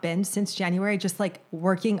obsession not been since January, just like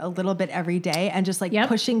working a little bit every day and just like Yep.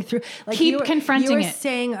 pushing through. Like Keep confronting you were it.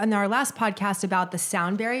 saying on our last podcast about the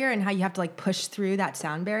sound barrier and how you have to like push through that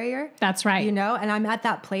sound barrier. That's right. You know, and I'm at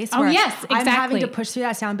that place Oh, where yes, I'm having exactly. to push through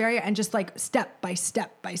that sound barrier and just like step by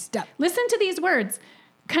step by step. Listen to these words.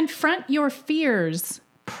 Confront your fears.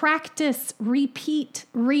 Practice, repeat,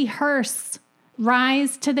 rehearse.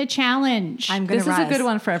 Rise to the challenge. I'm gonna This rise. is a good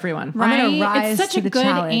one for everyone. Right? I'm gonna rise It's such to a the good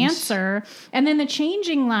challenge. answer. And then the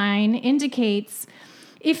changing line indicates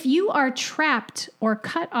if you are trapped or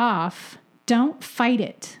cut off, don't fight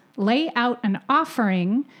it. Lay out an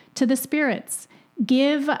offering to the spirits.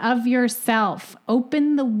 Give of yourself.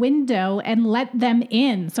 Open the window and let them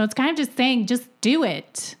in. So it's kind of just saying, just do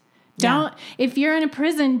it. Don't, if you're in a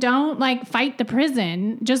prison, don't like fight the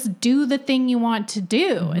prison. Just do the thing you want to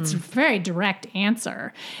do. It's a very direct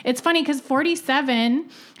answer. It's funny because 47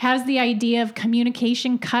 has the idea of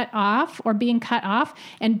communication cut off or being cut off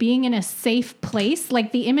and being in a safe place.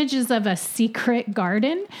 Like the images of a secret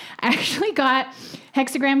garden. I actually got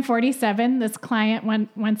hexagram 47. This client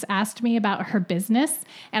once asked me about her business,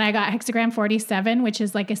 and I got hexagram 47, which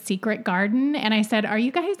is like a secret garden. And I said, "Are you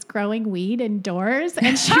guys growing weed indoors?"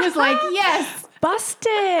 And she was like, "Yes."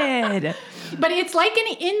 Busted. But it's like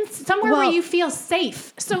somewhere where Well, you feel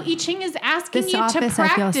safe. So I Ching is asking this you to office, I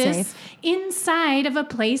feel practice safe. inside of a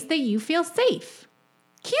place that you feel safe.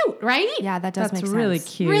 Cute, right? Yeah, that does That's make really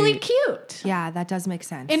sense. cute. Really cute. Yeah, that does make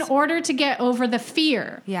sense. In order to get over the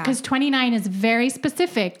fear. Yeah. Because 29 is very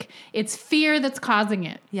specific. It's fear that's causing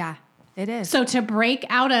it. Yeah, it is. So to break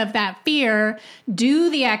out of that fear,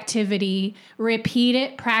 do the activity, repeat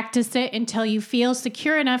it, practice it until you feel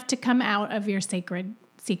secure enough to come out of your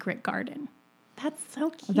secret garden. That's so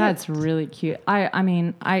cute. That's really cute. I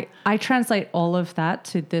mean, I translate all of that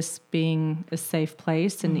to this being a safe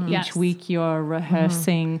place, and each week you're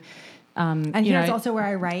rehearsing. And here's also where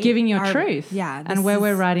I write. Giving your truth. Yeah. And where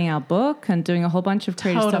we're writing our book and doing a whole bunch of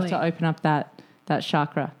creative stuff Totally. to open up that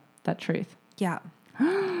chakra, that truth. Yeah.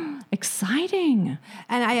 Exciting.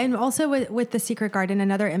 And also with the secret garden,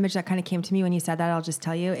 another image that kind of came to me when you said that, I'll just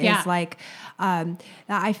tell you, is like,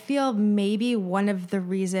 I feel maybe one of the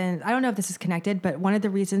reasons, I don't know if this is connected, but one of the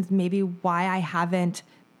reasons maybe why I haven't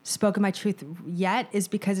spoken my truth yet is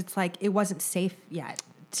because it's like, it wasn't safe yet.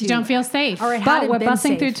 You don't feel safe. Or it But hadn't we're been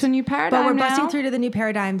busting safe. through to a new paradigm But we're now. busting through to the new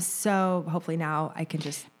paradigm. So hopefully now I can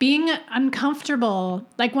just. Being uncomfortable,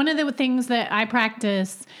 like one of the things that I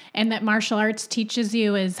practice and that martial arts teaches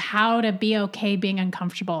you is how to be okay being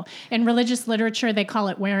uncomfortable. In religious literature, they call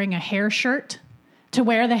it wearing a hair shirt. To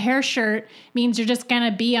wear the hair shirt means you're just going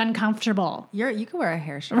to be uncomfortable. You can wear a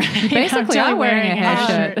hair shirt. Right? Basically, I'm wearing a hair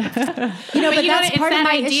shirt. But that's it's part of that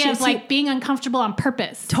my idea issue. of like being uncomfortable on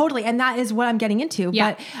purpose. Totally. And that is what I'm getting into.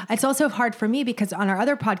 Yeah. But it's also hard for me because on our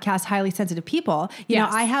other podcast, Highly Sensitive People, you know,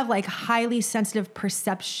 I have like highly sensitive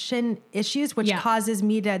perception issues, which causes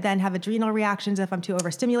me to then have adrenal reactions if I'm too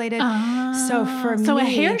overstimulated. So for me. So a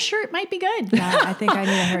hair shirt might be good. Yeah, I think I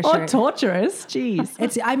need a hair Or shirt. torturous. Jeez.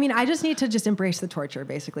 I just need to just embrace the torture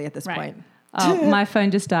basically at this point. Oh, my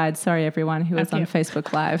phone just died. Sorry, everyone who was on Okay.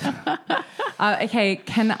 Facebook Live. Okay,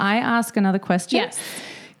 can I ask another question? Yes.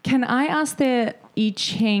 Can I ask the I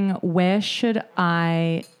Ching, where should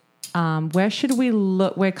we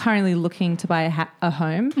look? We're currently looking to buy a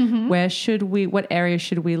home. Mm-hmm. What area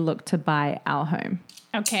should we look to buy our home?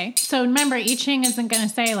 Okay. So remember, I Ching isn't going to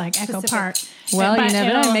say like Echo Park. Well, you But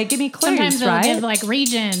never know. it'll- May give me clues, Sometimes it'll right? give like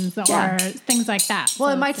regions or things like that. Well,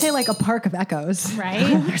 So it might say like a park of echoes. right?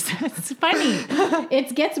 It's funny.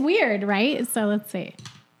 It gets weird, right? So let's see.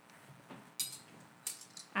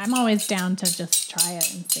 I'm always down to just try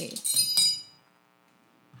it and see.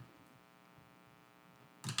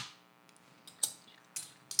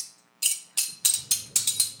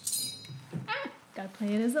 Gotta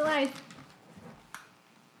play it as a life.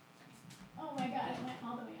 Oh my god, it went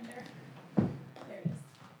all the way under. There it is.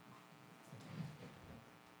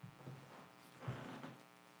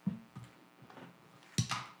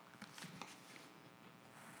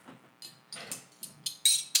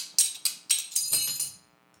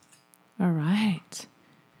 All right.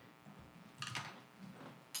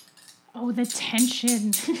 Oh, the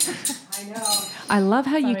tension. I know. I love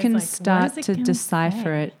how you always can like, what start is it to gonna decipher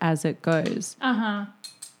say? it as it goes. Uh-huh.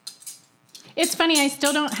 It's funny, I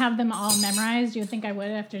still don't have them all memorized. You would think I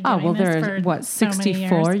would after doing Oh, well, this there for are, what, so many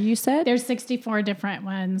 64 years. you said? There's 64 different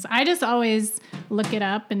ones. I just always look it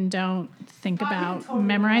up and don't think about totally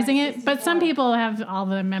memorizing memorize it. But some 64. people have all of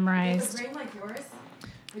them memorized. brain like yours?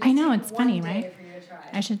 I know, it's funny, right?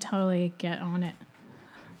 I should totally get on it.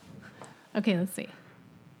 Okay, let's see.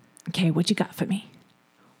 Okay, what you got for me?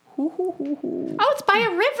 Oh, it's by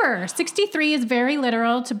a river. 63 is very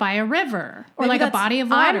literal to by a river or Maybe like a that's- body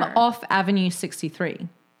of water. I'm off Avenue 63.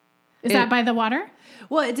 Is that by the water?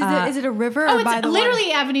 Well, is it a river Oh, or by it's the literally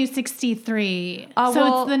water? Avenue 63. Oh, so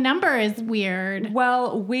well- it's the number is weird.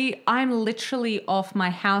 Well, I'm literally off.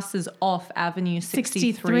 My house is off Avenue 63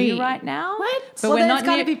 63 right now. What? But Well, we're then not it's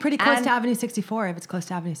got to near- be pretty close and- to Avenue 64 if it's close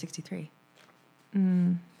to Avenue 63.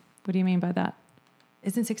 What do you mean by that?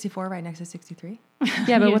 Isn't 64 right next to 63?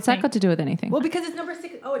 Yeah, but You what's that think. got to do with anything? Well, because it's number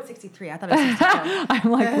 6. Oh, it's 63. I thought it was 64.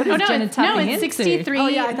 I'm like, what is Jenna tapping it's into? 63 Oh,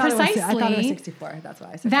 yeah, I thought precisely. it was 64. That's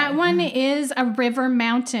why I said That one is a river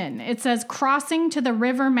mountain. It says crossing to the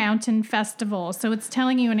River Mountain Festival. So it's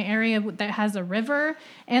telling you an area that has a river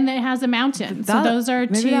and that has a mountain. So That- those are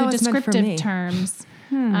maybe two that was meant for descriptive me. terms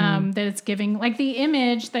that it's giving. Like the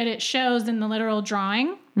image that it shows in the literal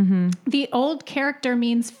drawing. The old character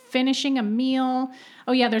means finishing a meal.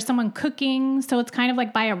 Oh yeah, there's someone cooking. So it's kind of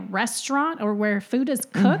like by a restaurant or where food is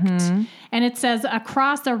cooked. And it says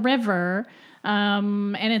across a river.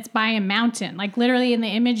 And it's by a mountain. Like literally in the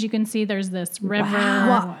image, you can see there's this river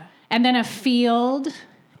Wow. and then a field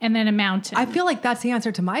and then a mountain. I feel like that's the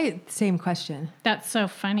answer to my same question That's so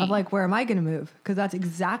funny. of like, where am I going to move? Because that's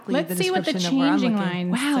exactly Let's the see what the description of where I'm changing looking.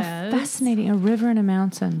 line Wow, says. fascinating. A river and a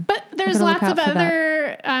mountain. But there's gotta look lots of out for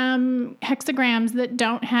that. other hexagrams that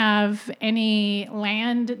don't have any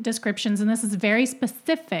land descriptions, and this is very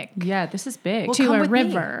specific. Yeah, this is big. Well, to come a with me.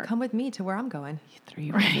 river. Come with me to where I'm going.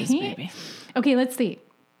 3 rivers, baby. Okay, let's see.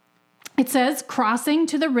 It says crossing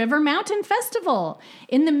to the River Mountain Festival.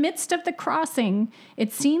 In the midst of the crossing,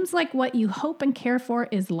 it seems like what you hope and care for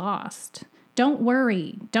is lost. Don't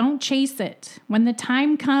worry. Don't chase it. When the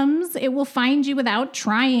time comes, it will find you without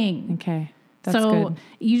trying. Okay. That's so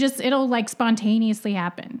good. it'll like spontaneously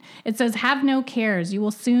happen. It says, have no cares. You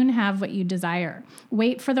will soon have what you desire.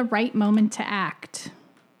 Wait for the right moment to act.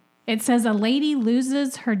 It says, a lady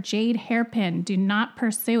loses her jade hairpin. Do not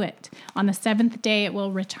pursue it. On the 7th day, it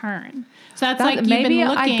will return. So that's like you've maybe been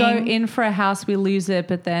looking. I go in for a house, we lose it,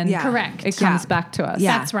 but then Correct. it comes back to us.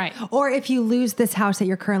 Yeah. That's right. Or if you lose this house that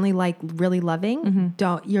you're currently like really loving,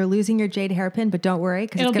 you're losing your jade hairpin, but don't worry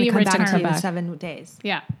because it's It'll going to be come back to you in returned. 7 days.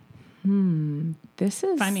 Yeah. This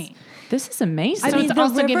is Funny. This is amazing. So it's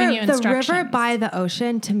also giving you the river instructions. by the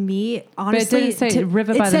ocean, to me, honestly, didn't say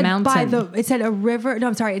river by it the said mountain. It said a river. No,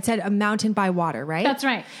 I'm sorry. It said a mountain by water, right? That's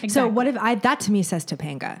right. So Exactly. what if that to me says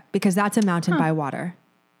Topanga because that's a mountain by water.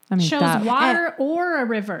 I mean, shows that, water or a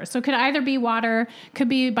river. So it could either be water, could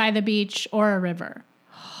be by the beach, or a river.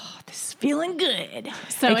 This is feeling good.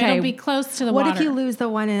 So Okay. it'll be close to the What water. if you lose the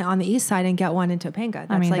one on the east side and get one in Topanga?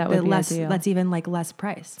 That's mean, like that the would be less. ideal. That's even like less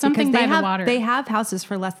price. Something Because by the water. They have houses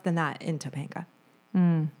for less than that in Topanga.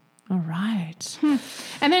 all right.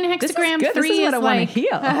 And then This is hexagram good. 3 This is what is I want like to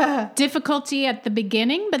hear. difficulty at the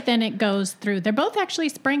beginning, but then it goes through. They're both actually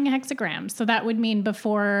spring hexagrams. So that would mean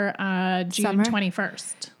before June Summer?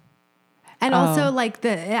 21st. And also, like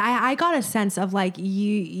I got a sense of like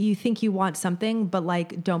you think you want something, but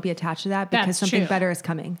like don't be attached to that because That's something true. better is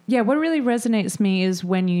coming. Yeah, what really resonates me is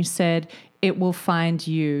when you said, it will find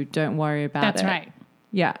you, don't worry about That's it. right.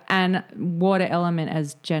 Yeah, and water element,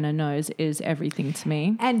 as Jenna knows, is everything to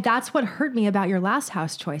me. And that's what hurt me about your last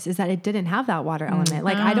house choice is that it didn't have that water element.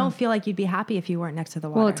 Like I don't feel like you'd be happy if you weren't next to the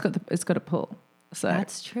water. Well, it's got a pool, so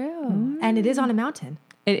That's true. And it is on a mountain.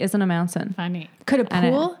 it isn't a mountain. Funny. Could a And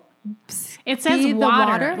it- pool It says be the water.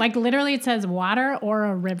 water? Like literally it says water or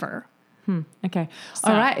a river. Okay,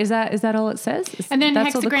 all right. Is that all it says? And then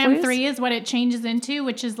That's all the hexagram clues? 3 is what it changes into,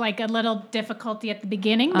 which is like a little difficulty at the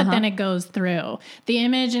beginning, but then it goes through. The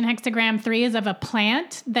image in hexagram 3 is of a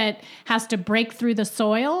plant that has to break through the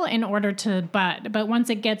soil in order to bud. But once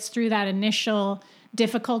it gets through that initial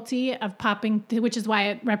difficulty of popping, which is why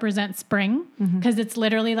it represents spring, because it's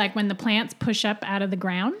literally like when the plants push up out of the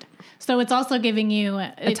ground. So it's also giving you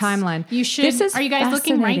a timeline. You should. This is Are you guys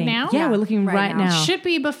looking right fascinating. now? Yeah, we're looking right right now. now. Should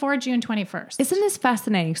be before June 21st. Isn't this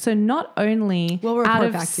fascinating? So not only We'll report out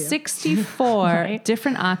of back to you. 64 Right.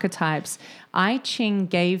 different archetypes, I Ching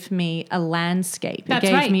gave me a landscape. That's it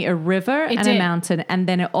gave right. me a river It and did. a mountain, and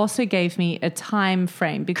then it also gave me a time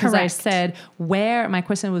frame because I Correct. said my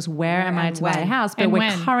question was where am I and to buy a when. house? But And we're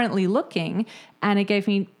when. currently looking, and it gave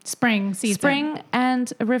me spring season. spring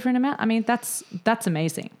and a river and a mountain. I mean, that's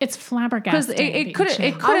amazing. It's Because flabbergasting. it could Beach.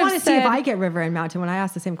 have I want to see if said- I get river and mountain when I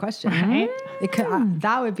ask the same question. Right? It could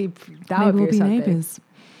that would be that Maybe would we'll be be something. neighbors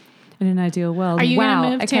in an ideal world. Are you wow.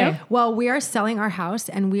 gonna move okay. too? Well, we are selling our house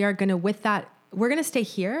and we are going to we're going to stay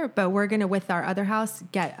here, but we're going to with our other house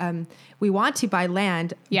get we want to buy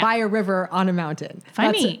land Yeah. by a river on a mountain.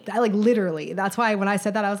 Funny. Like literally. That's why when I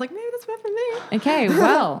said that I was like maybe that's not for me. Okay,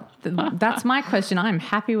 well, that's my question. I'm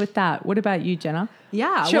happy with that. What about you, Jenna?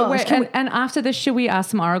 Yeah, Sure. well, can we- And after this, should we ask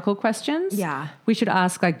some oracle questions? Yeah. We should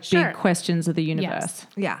ask like Sure. big questions of the universe.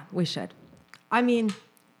 Yeah, we should. I mean,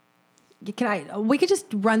 we could just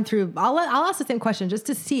run through. I'll ask the same question just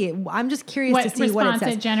to see. I'm just curious What to see what it response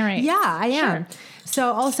says. it generates. Yeah, I am. Sure.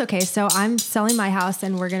 So also, okay, so I'm selling my house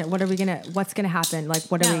and what's gonna happen? Like,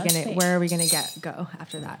 Yeah, let's see. where are we gonna go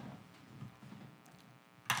after that?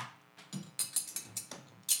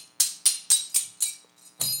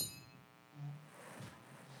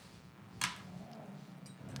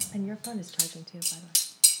 And your phone is charging too, by the way.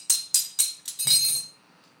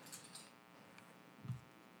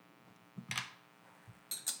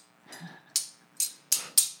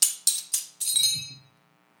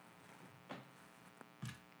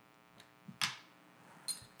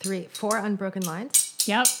 Four unbroken lines.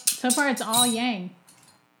 Yep. So far, it's all yang.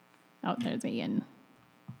 Oh, there's a yin.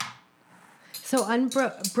 So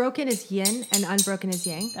broken is yin and unbroken is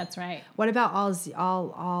yang. That's right. What about all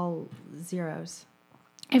zeros?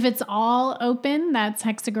 If it's all open, that's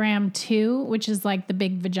hexagram 2, which is like the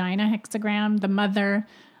big vagina hexagram, the mother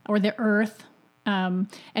or the earth. And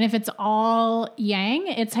if it's all yang,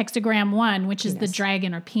 it's hexagram 1, which is the Penis.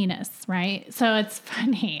 dragon or penis, right? So it's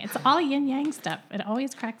funny. It's all yin yang stuff. It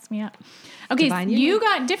always cracks me up. Okay, Divine so yin you yang.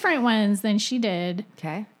 got different ones than she did.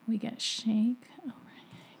 Okay. We got shake.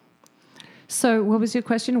 So what was your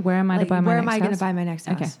question? Where am I to buy my where next am I going to house? buy my next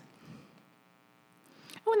house? Okay.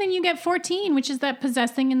 Oh, and then you get 14, which is that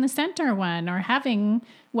possessing in the center one, or having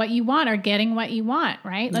what you want, or getting what you want,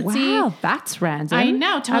 right? Let's see. Wow, that's random. I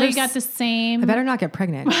know. Totally got the same. I better not get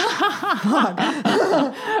pregnant.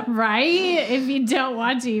 Right? If you don't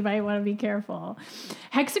want to, you might want to be careful.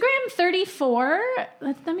 Hexagram 34.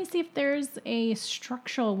 Let me see if there's a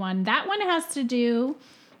structural one. That one has to do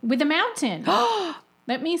with a mountain.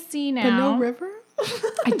 Let me see now. But no river?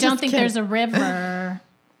 I don't think there's a river.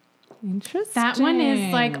 Interesting. That one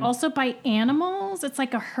is like also by animals. It's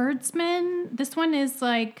like a herdsman. This one is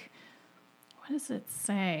like, what does it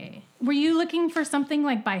say? Were you looking for something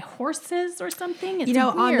like by horses or something? It's You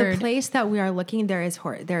know, weird. on the place that we are looking, there is a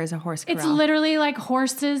horse corral. It's literally like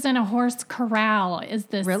horses and a horse corral. Is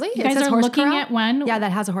this Really? You It guys says are horse looking corral? at one. Yeah,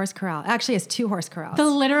 that has a horse corral. Actually, it's 2 horse corrals. The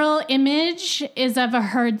literal image is of a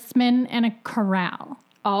herdsman and a corral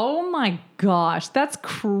Oh my gosh, that's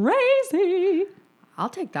crazy. I'll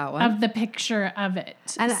take that one. of the picture of it.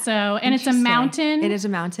 And- It's a Interesting. mountain. It is a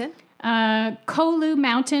mountain. Kolu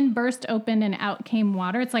Mountain burst open and out came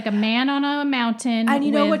water. It's like a man on a mountain. And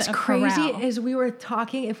you know with what's a crazy corral. is we were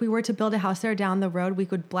talking, if we were to build a house there down the road, we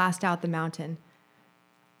could blast out the mountain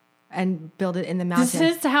and build it in the mountain.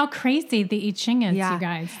 This is how crazy the I Ching is, you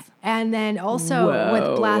guys. And then also Whoa.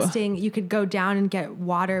 with blasting, you could go down and get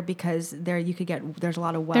water because there's a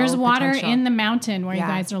lot of well There's water potential. in the mountain where Yeah.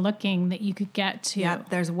 you guys are looking that you could get to. Yeah,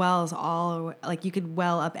 there's wells like you could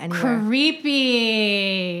well up anywhere.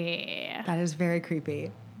 Creepy. That is very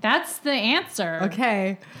creepy. That's the answer.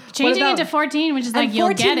 Okay. Changing What it to about- 14, which is like and you'll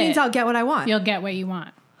 14 get means it. I'll get what I want. You'll get what you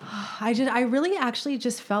want. I really actually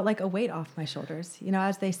just felt like a weight off my shoulders. You know,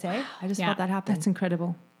 as they say, I just Yeah. felt that happen. That's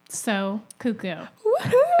incredible. So cuckoo.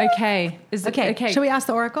 Okay. Okay. Okay. Shall we ask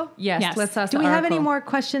the oracle? Yes, Yes. let's ask Do the we have any oracle. more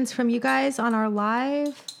questions from you guys on our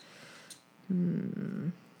live?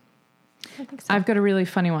 I've got a really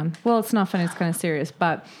funny one. Well, it's not funny, it's kind of serious.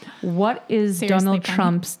 But what is Seriously Donald funny?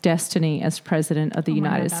 Trump's destiny as president of the Oh my God,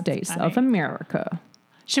 United that's States funny. of America?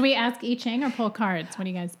 Should we ask I Ching or pull cards? What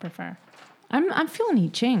do you guys prefer? I'm feeling I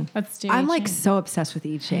Ching. Let's do I'm I like Ching. so obsessed with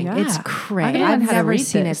I Ching. Yeah. It's I crazy. gotta learn I've how to never read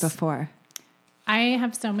seen this. it before. I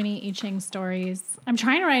have so many I Ching stories. I'm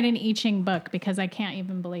trying to write an I Ching book because I can't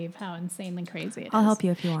even believe how insanely crazy it is. I'll help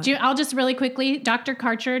you if you want. I'll just really quickly. Dr.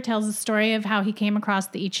 Karcher tells a story of how he came across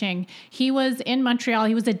the I Ching. He was in Montreal.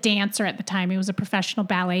 He was a dancer at the time. He was a professional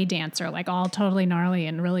ballet dancer, like all totally gnarly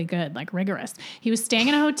and really good, like rigorous. He was staying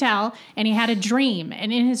in a hotel and he had a dream.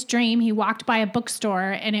 And in his dream, he walked by a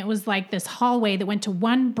bookstore and it was like this hallway that went to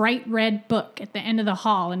one bright red book at the end of the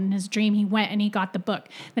hall. And in his dream, he went and he got the book.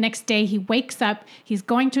 The next day, he wakes up. He's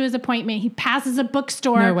going to his appointment. He passes a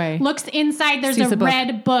bookstore. No way. Looks inside. There's Sees a the book.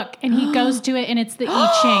 red book, and he goes to it, and it's the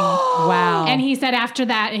I Ching. Wow. And he said after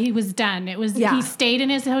that he was done. It was Yeah. he stayed in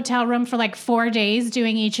his hotel room for like 4 days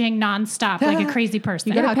doing I Ching nonstop, like a crazy person.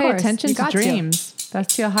 You got Yeah, to of pay course. attention You to got to. dreams.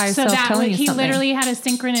 That's your higher so self that telling you he something. literally had a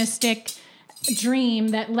synchronistic dream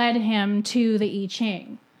that led him to the I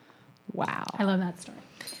Ching. Wow. I love that story.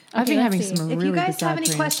 I've been let's having see. some If really you guys bizarre have any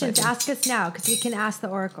dreams questions, lately. ask us now because we can ask the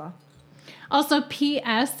oracle. Also,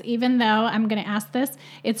 P.S., even though I'm going to ask this,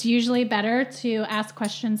 it's usually better to ask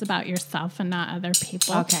questions about yourself and not other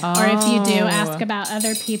people. Okay. Or if you do Oh. ask about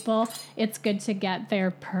other people, it's good to get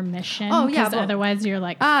their permission. Oh, yeah, Because but- otherwise you're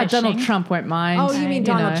like Donald fishing. Trump won't mind. Oh, you mean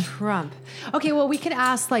Donald know. Trump? Okay, well, we could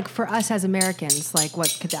ask like for us as Americans, like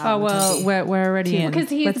what could that? Oh, would well, be? we're already in. Because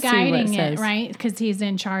he's Let's see what guiding it, says. right? Because he's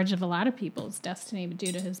in charge of a lot of people's destiny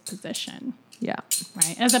due to his position, Yeah.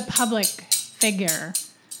 right? As a public figure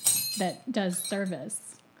that does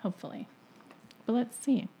service, hopefully. But let's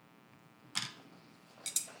see.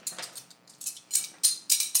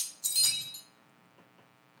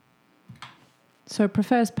 So it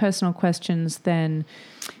prefers personal questions than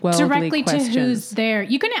worldly Directly questions. to who's there.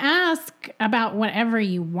 You can ask about whatever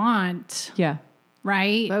you want, Yeah.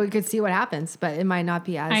 right? Well, we could see what happens, but it might not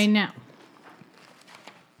be as. I know.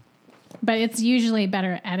 But it's usually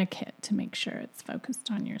better etiquette to make sure it's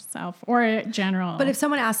focused on yourself or general. But if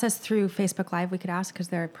someone asked us through Facebook Live, we could ask because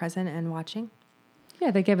they're present and watching.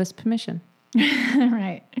 Yeah, they gave us permission.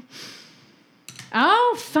 right.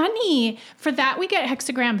 Oh, funny. For that, we get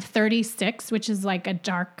hexagram 36, which is like a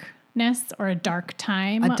darkness or a dark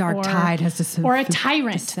time. A dark or, tide has descended- Or a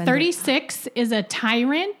tyrant. descended. 36 is a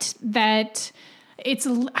tyrant that it's,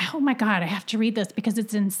 oh my God, I have to read this because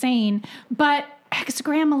it's insane. But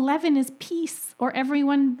hexagram 11 is peace or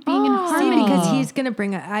everyone being in See, harmony. because he's gonna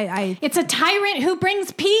bring It's a tyrant who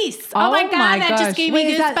brings peace. Oh, Oh my God, my that gosh. just gave Wait,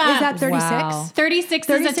 me is that goosebumps. 36? Wow. 36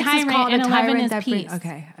 is 36 a tyrant called and a 11 tyrant is that peace.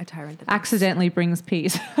 okay, a tyrant. That Accidentally brings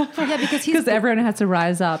peace. yeah, because he's Because everyone has to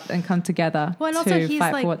rise up and come together Well, and also to he's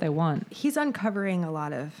fight like- for what they want. he's uncovering a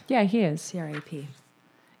lot of Yeah, he is. CRAP.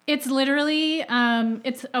 It's literally,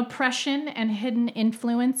 it's oppression and hidden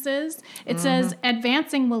influences. It says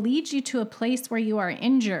advancing will lead you to a place where you are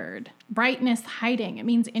injured. Brightness hiding. It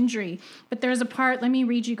means injury. But there's a part, let me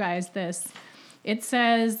read you guys this. It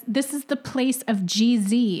says, this is the place of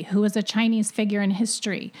GZ, who is a Chinese figure in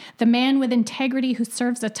history. The man with integrity who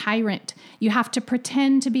serves a tyrant. You have to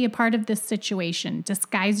pretend to be a part of this situation.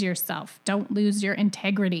 Disguise yourself. Don't lose your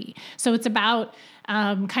integrity. So it's about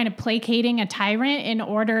kind of placating a tyrant in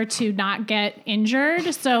order to not get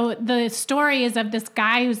injured. So the story is of this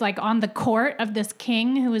guy who's like on the court of this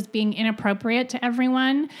king who is being inappropriate to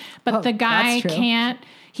everyone. But the guy can't,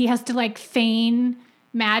 he has to like feign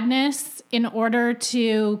madness in order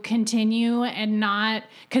to continue and not,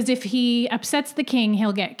 because if he upsets the king,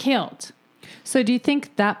 he'll get killed. So do you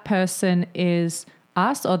think that person is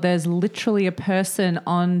us, or there's literally a person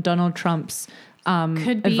on Donald Trump's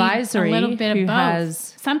Could be advisory a little bit who of both.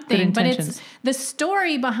 has Something, good but intentions? it's the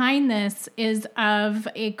story behind this is of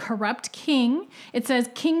a corrupt king. It says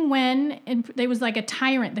King Wen, and there was like a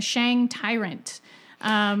tyrant, the Shang tyrant.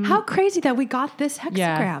 How crazy that we got this hexagram.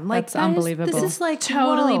 Yeah, like that's that is- unbelievable. This is like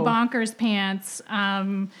Totally whoa. bonkers pants.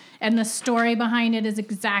 And the story behind it is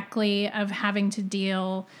exactly of having to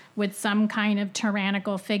deal with some kind of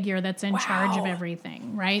tyrannical figure that's in charge of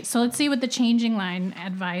everything, right? So let's see what the changing line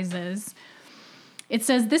advises. It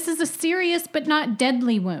says, this is a serious but not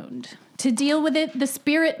deadly wound. To deal with it, the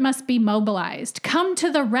spirit must be mobilized. Come to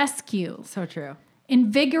the rescue. So true.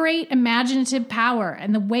 Invigorate imaginative power,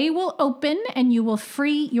 and the way will open and you will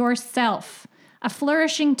free yourself. A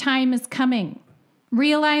flourishing time is coming.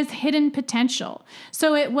 Realize hidden potential.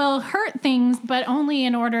 So it will hurt things, but only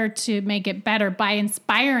in order to make it better by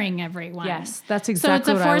inspiring everyone. Yes, that's exactly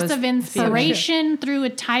So it's what a I force was of inspiration through a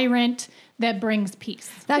tyrant that brings peace.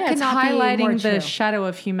 That Yeah, could it's not be more highlighting the true. shadow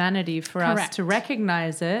of humanity for us Correct. to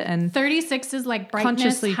recognize it and 36 is like brightness,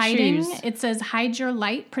 consciously hiding. choose. It says hide your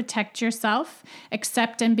light, protect yourself,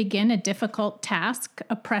 accept and begin a difficult task,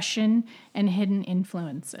 oppression, and hidden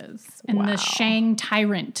influences. And the Shang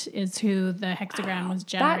tyrant is who the hexagram was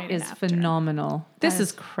generated that is after. phenomenal. This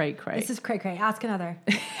is cray. This is cray cray. Ask another.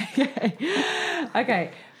 Okay,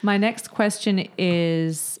 my next question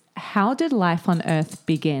is, how did life on Earth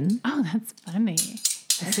begin? Oh, that's funny.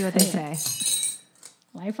 Let's see what they say.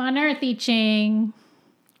 Life on Earth, I Ching.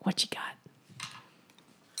 What you got?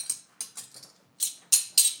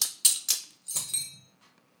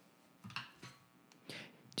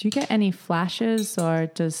 Do you get any flashes, or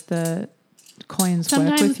does the coins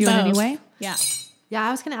Sometimes work with you in any both. way? Yeah. Yeah,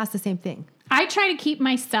 I was going to ask the same thing. I try to keep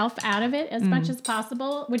myself out of it as much as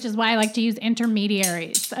possible, which is why I like to use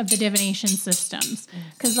intermediaries of the divination systems.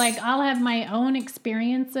 Because, like, I'll have my own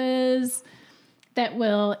experiences that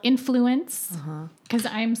will influence, because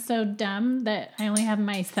I'm so dumb that I only have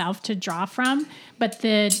myself to draw from. But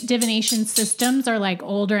the divination systems are, like,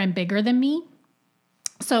 older and bigger than me.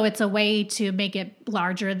 So it's a way to make it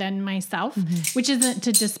larger than myself, which isn't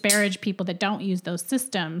to disparage people that don't use those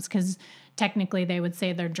systems, because technically they would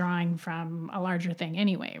say they're drawing from a larger thing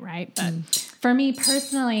anyway, right? But for me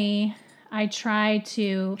personally, I try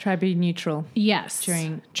to, Try be neutral yes,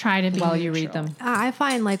 try to be while you read neutral. them. I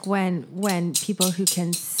find like when people who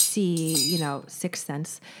can see, sixth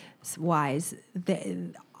sense wise,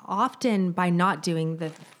 often by not doing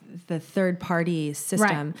the third party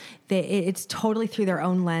system, it's totally through their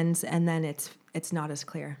own lens, and then it's not as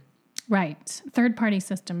clear. Right. Third party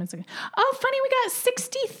system is funny. We got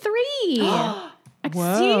 63.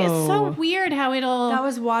 See, it's so weird how it'll That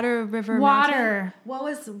was water, river, water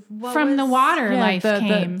mountain. What from was, the water life the,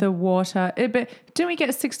 came the water. But didn't we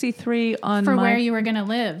get 63 on for my... where you were going to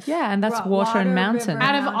live. Yeah, and that's water and water, mountain. river.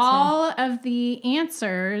 Out of Mountain. all of the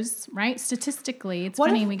answers, right? Statistically, it's What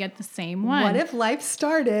funny if- we get the same one. What if life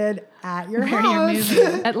started at your Where house? you're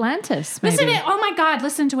moving? Atlantis, maybe. Listen to it. Oh my God!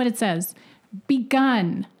 Listen to what it says.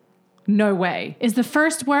 Begun No way. is the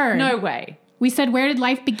first word. No way. We said, where did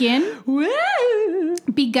life begin?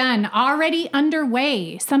 Begun, already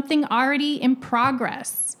underway, something already in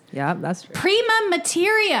progress. Yeah, that's true. Prima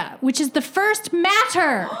materia, which is the first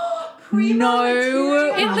matter. No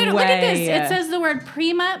It literally, look at this. way. It says the word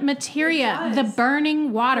prima materia, the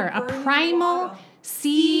burning water, a primal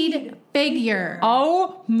seed figure.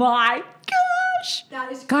 Oh my gosh.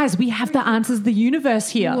 Guys, we have the answers of the universe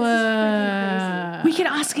here. We can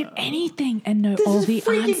ask it anything and know all the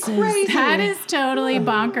answers. That is totally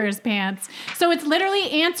bonkers pants. So it's literally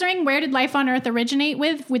answering where did life on Earth originate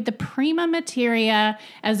with the prima materia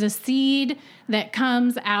as a seed that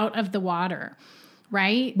comes out of the water,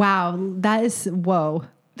 right? Wow, that is so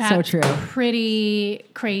That's true. pretty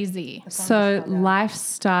crazy. So life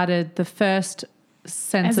started, the first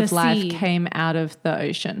sense As a of life seed. came out of the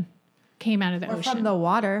ocean. Came out of the Or ocean. from the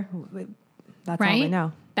water. That's all right? we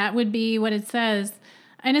know. That would be what it says.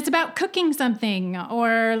 And it's about cooking something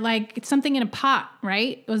or like something in a pot,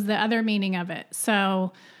 right? Was the other meaning of it.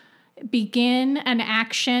 So begin an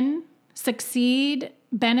action, succeed,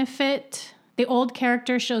 benefit. The old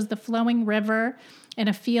character shows the flowing river and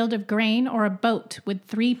a field of grain or a boat with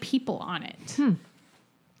 3 people on it.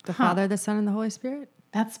 The Father, the Son, and the Holy Spirit.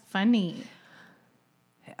 That's funny.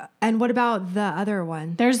 And what about the other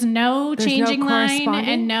one? There's no There's no changing line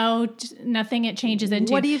corresponding? and nothing it changes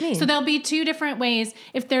into. What do you mean? So there'll be 2 different ways.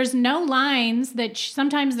 If there's no lines, that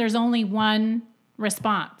sometimes there's only one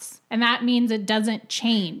response, and that means it doesn't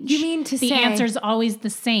change. You mean to the say- answer's always the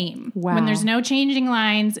same. Wow. When there's no changing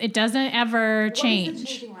lines, it doesn't ever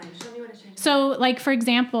change. So, like for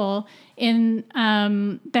example, in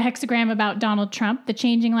the hexagram about Donald Trump, the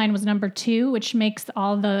changing line was number 2, which makes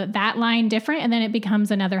all that line different, and then it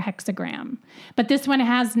becomes another hexagram. But this one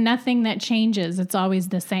has nothing that changes; it's always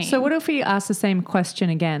the same. So what if we ask the same question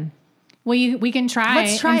again? we can try.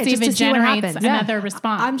 Let's try and it see if just it to see what generates happens. another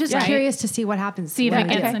response. I'm just right? curious to see what happens. See if when it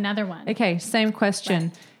we do gets another one. Okay, same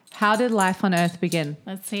question. How did life on Earth begin?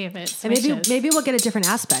 Let's see if it And switches. maybe we'll get a different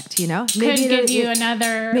aspect, you know? Could Maybe give you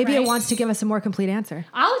another. Maybe right? it wants to give us a more complete answer.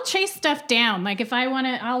 I'll chase stuff down. Like if I want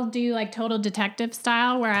to, I'll do like total detective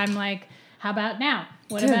style where I'm like, how about now?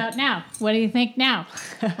 What about now? What do you think now?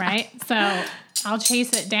 Right? So I'll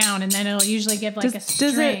chase it down and then it'll usually give like a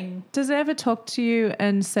string. Does it ever talk to you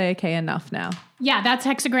and say, okay, enough now? Yeah, that's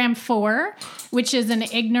hexagram 4, which is an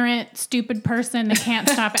ignorant, stupid person that can't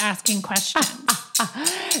stop asking questions.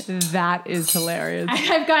 That is hilarious.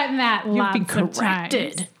 I've gotten that lots been of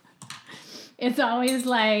corrected. times. It's always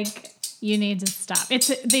like, you need to stop. It's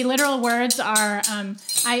the literal words are,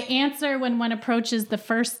 I answer when one approaches the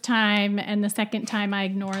first time and the second time I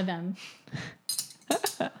ignore them.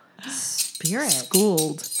 Spirit.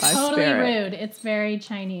 Schooled by Totally spirit. rude. It's very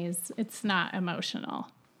Chinese. It's not emotional.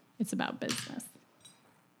 It's about business.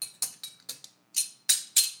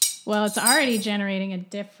 Well, it's already generating a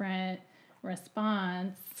different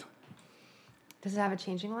response. Does it have a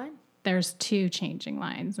changing line? There's 2 changing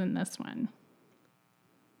lines in this one.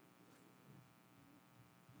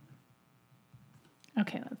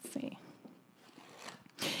 Okay, let's see.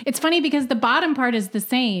 It's funny because the bottom part is the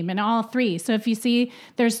same in all 3. So if you see,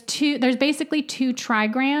 there's basically 2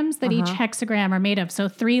 trigrams that each hexagram are made of. So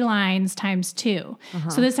 3 lines times 2.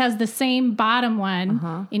 So this has the same bottom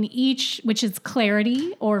one in each, which is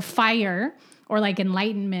clarity or fire or like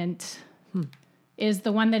enlightenment is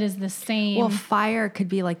the one that is the same. Well, fire could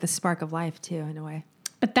be like the spark of life too, in a way.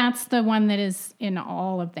 But that's the one that is in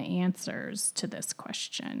all of the answers to this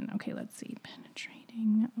question. Okay, let's see.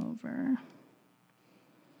 Penetrating over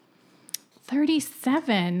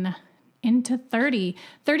 37 into 30.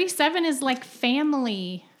 37 is like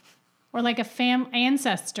family or like a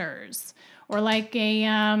ancestors or like a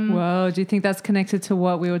Whoa, do you think that's connected to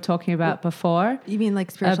what we were talking about before? You mean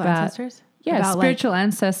like spiritual About- ancestors? Yeah, About, spiritual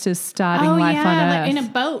ancestors starting life on Earth. like in a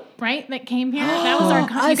boat, right? That came here. That was our.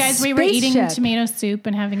 A You guys, we were eating spaceship. tomato soup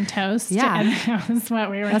and having toast. Yeah. and that was what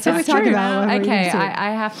we were. That's what we talk about. when we're Okay, eating soup. I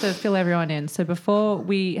have to fill everyone in. So before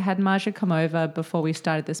we had Marja come over, before we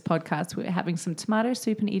started this podcast, we were having some tomato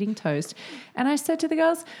soup and eating toast. And I said to the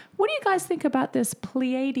girls, what do you guys think about this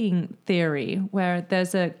Pleiading theory, where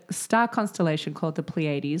there's a star constellation called the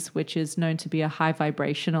Pleiades, which is known to be a high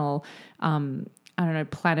vibrational,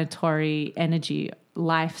 planetary energy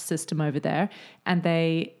life system over there. And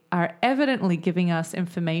they are evidently giving us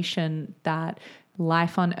information that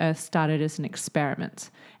life on Earth started as an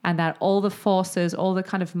experiment and that all the forces, all the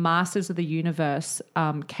kind of masters of the universe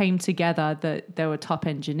came together, that there were top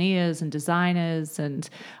engineers and designers and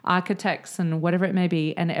architects and whatever it may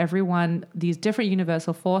be. And everyone, these different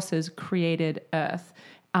universal forces created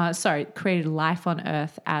created life on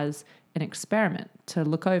Earth as an experiment to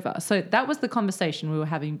look over. So that was the conversation we were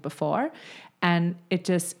having before. And it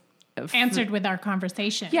just answered with our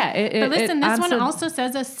conversation. Yeah, but listen, it this one answered- also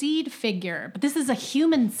says a seed figure, but this is a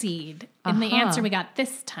human seed in the answer we got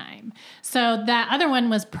this time. So that other one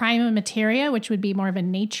was prima materia, which would be more of a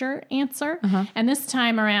nature answer. And this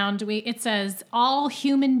time around, it says all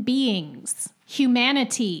human beings,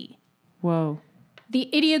 humanity. Whoa. The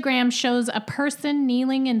ideogram shows a person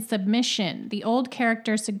kneeling in submission. The old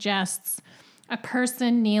character suggests a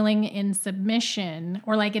person kneeling in submission,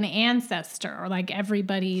 or like an ancestor, or like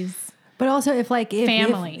everybody's. But also, if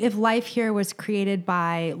family. if life here was created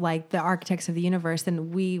by like the architects of the universe,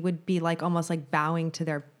 then we would be like almost like bowing to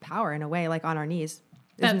their power in a way, like on our knees.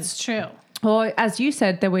 That's true. Or as you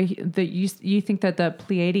said, you think that the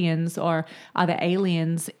Pleiadians or other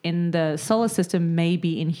aliens in the solar system may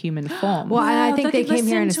be in human form. Well, and I think they came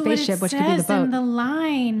here in a listen to what spaceship, it which could be the says in boat. the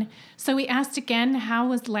line. So we asked again, how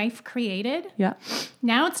was life created? Yeah.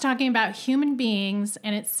 Now it's talking about human beings,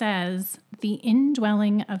 and it says the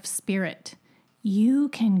indwelling of spirit. You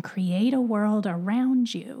can create a world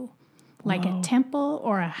around you, like a temple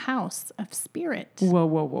or a house of spirit.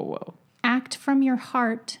 Whoa. Act from your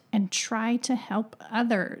heart and try to help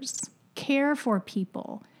others. Care for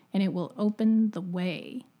people, and it will open the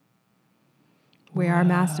way. We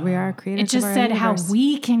are creators. It just of our said universe. how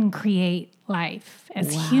we can create life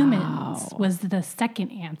as humans was the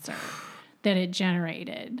second answer that it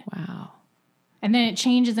generated. Wow. And then it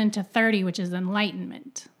changes into 30, which is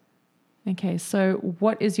enlightenment. Okay, so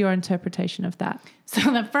what is your interpretation of that?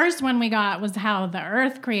 So the first one we got was how the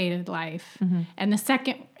earth created life. And the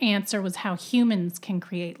second answer was how humans can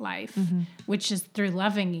create life, which is through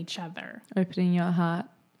loving each other. Opening your heart.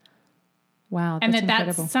 Wow, that's And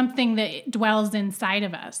incredible. that's something that dwells inside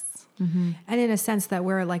of us. And in a sense that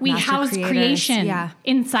we're like We master house creators. creation Yeah.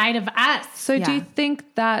 inside of us. So do Yeah. you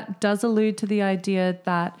think that does allude to the idea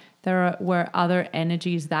that were other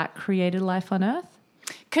energies that created life on Earth?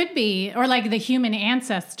 Could be, or like the human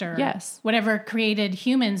ancestor. Yes. Whatever created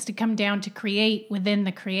humans to come down to create within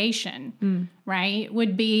the creation, right?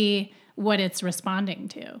 Would be what it's responding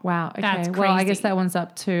to. Wow. Okay. That's Well, I guess crazy. that one's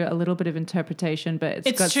up to a little bit of interpretation, but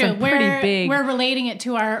it's got true. some pretty big. We're relating it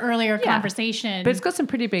to our earlier conversation. But it's got some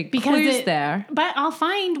pretty big clues there. But I'll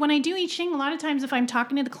find when I do I Ching, a lot of times if I'm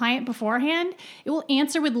talking to the client beforehand, it will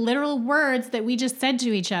answer with literal words that we just said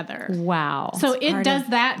to each other. Wow. So it does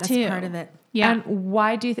that That's too. part of it. Yeah. And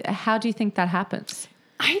why how do you think that happens?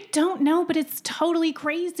 I don't know, but it's totally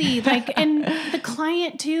crazy. Like, and the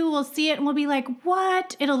client too will see it and will be like,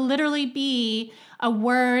 what? It'll literally be a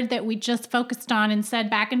word that we just focused on and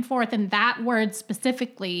said back and forth. And that word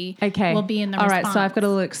specifically will be in the All response. right. So I've got a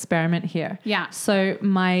little experiment here. Yeah. So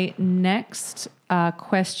my next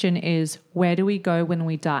question is, where do we go when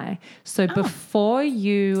we die? So before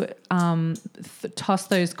you toss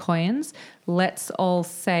those coins, let's all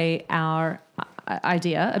say our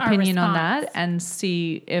opinion on response. that and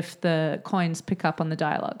see if the coins pick up on the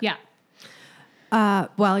dialogue. Yeah.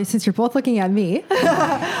 Well, since you're both looking at me,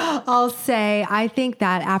 I'll say I think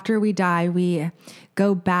that after we die, we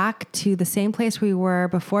go back to the same place we were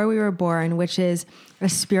before we were born, which is a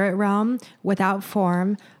spirit realm without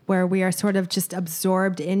form, where we are sort of just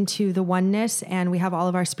absorbed into the oneness, and we have all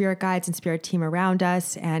of our spirit guides and spirit team around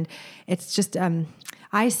us. And it's just,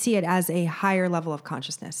 I see it as a higher level of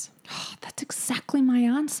consciousness. Oh, that's exactly my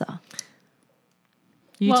answer.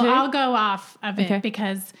 Well, too? I'll go off of it Okay.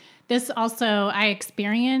 because this also I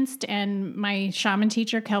experienced, and my shaman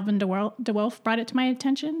teacher, Kelvin DeWolf, brought it to my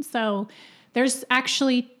attention. So there's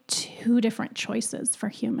actually two different choices for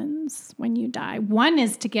humans when you die. One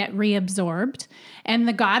is to get reabsorbed, and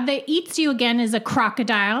the god that eats you again is a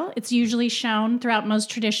crocodile. It's usually shown throughout most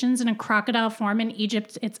traditions in a crocodile form. In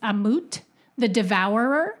Egypt, it's Amut, the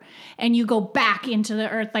devourer, and you go back into the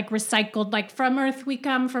earth, like recycled, like from earth we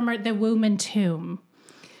come, from earth, the womb and tomb.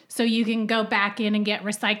 So you can go back in and get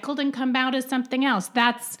recycled and come out as something else.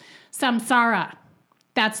 That's samsara.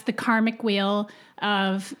 That's the karmic wheel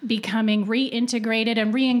of becoming reintegrated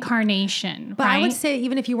and reincarnation. But right? I would say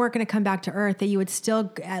even if you weren't going to come back to Earth, that you would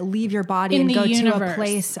still leave your body in and the go universe. to a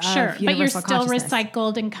place of sure, but you're universal still consciousness.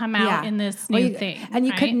 recycled and come out in this new thing. And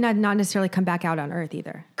you right? could not necessarily come back out on Earth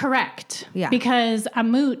either. Correct. Yeah. Because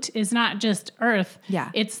Amut is not just earth.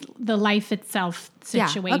 Yeah. It's the life itself Yeah.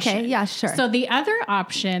 situation. Okay. Yeah, sure. So the other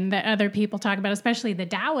option that other people talk about, especially the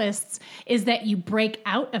Taoists, is that you break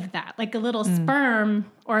out of that, like a little sperm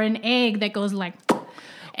or an egg that goes like...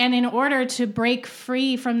 And in order to break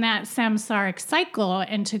free from that samsaric cycle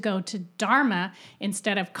and to go to dharma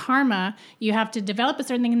instead of karma, you have to develop a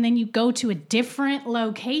certain thing, and then you go to a different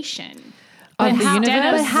location. Of the universe?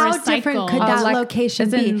 But how different could that location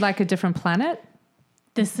as be? in like a different planet?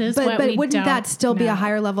 This is But what we wouldn't don't that still be know. a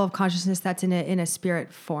higher level of consciousness that's in a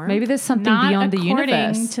spirit form? Maybe there's something Not beyond the according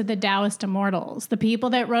universe. to the Taoist immortals. The people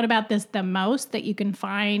that wrote about this the most, that you can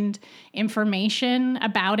find information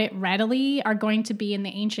about it readily, are going to be in the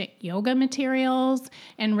ancient yoga materials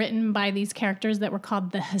and written by these characters that were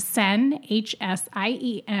called the Hsien,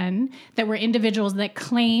 Hsien, that were individuals that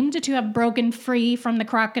claimed to have broken free from the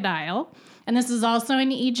crocodile. And this is also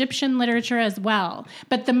in Egyptian literature as well.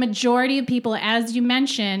 But the majority of people, as you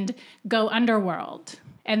mentioned, go underworld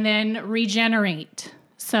and then regenerate.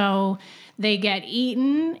 So they get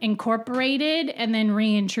eaten, incorporated, and then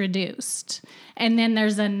reintroduced. And then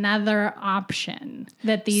there's another option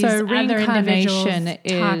that these other individuals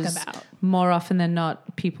talk about. More often than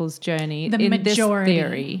not people's journey The in majority. this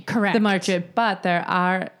theory. Correct. The majority, but there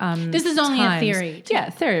are This is only times, a theory. Yeah,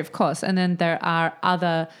 theory, of course. And then there are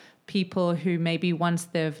other people who maybe once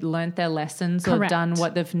they've learned their lessons or done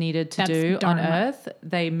what they've needed to do on Earth,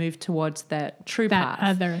 they move towards that true path. That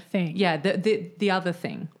other thing. Yeah, the other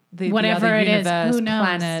thing. Whatever the other it is, universe, who knows?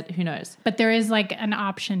 Planet, who knows? But there is like an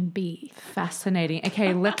option B. Fascinating.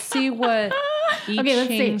 Okay, let's see what I let's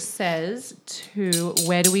see. Ching says to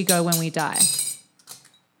where do we go when we die?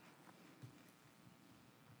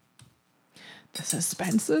 The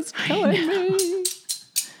suspense is killing me.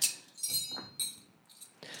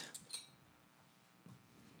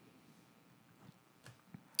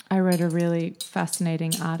 I read a really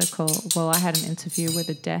fascinating article. Well, I had an interview with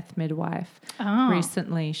a death midwife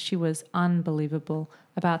recently. She was unbelievable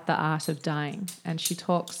about the art of dying. And she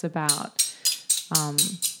talks about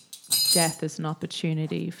death as an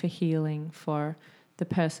opportunity for healing for the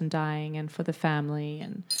person dying and for the family.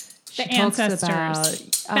 And she The talks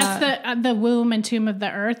ancestors. about... That's the womb and tomb of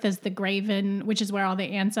the earth is the graven, which is where all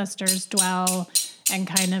the ancestors dwell and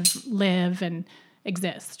kind of live and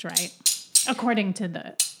exist, right? According to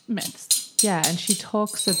the myths. Yeah, and she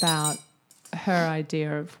talks about her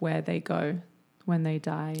idea of where they go when they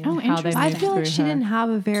die and how they move I feel like through she her. didn't have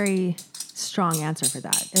a very strong answer for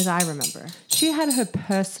that, as I remember. She had her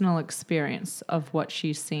personal experience of what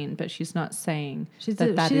she's seen, but she's not saying that She is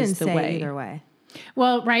didn't the say way. either way.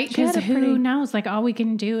 Well, right? She had Because a who pretty- knows? Like, all we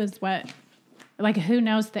can do is what? Like, who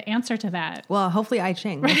knows the answer to that? Well, hopefully I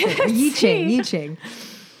Ching. Yi Ching. Yi Ching.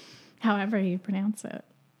 However you pronounce it.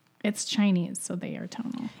 It's Chinese, so they are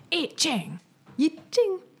tonal. I Ching. Yi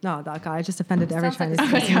Ching. No, God, I just offended every Sounds like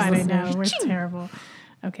Chinese a person. God, I know. We're terrible.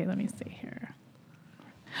 Okay, let me see here.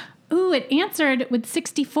 Ooh, it answered with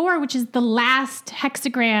 64, which is the last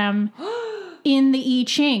hexagram in the I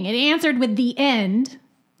Ching. It answered with the end.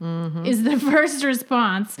 Is the first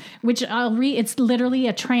response, which I'll read. It's literally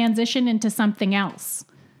a transition into something else.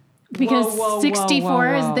 Because Whoa,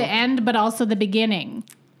 64 is whoa. the end, but also the beginning.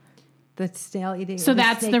 The snail eating. So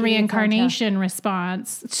that's snake the eating its own tail. reincarnation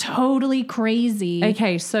response. Totally crazy.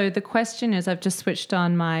 Okay, so the question is, I've just switched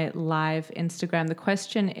on my live Instagram. The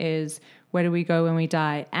question is, where do we go when we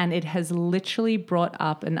die? And it has literally brought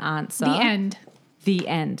up an answer. The end. The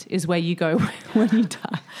end is where you go when you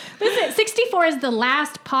die. Listen, 64 is the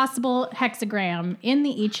last possible hexagram in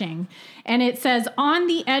the I Ching. And it says, on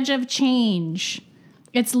the edge of change.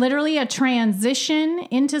 It's literally a transition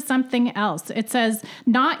into something else. It says,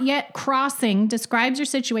 not yet crossing describes your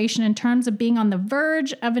situation in terms of being on the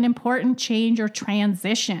verge of an important change or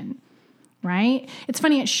transition, right? It's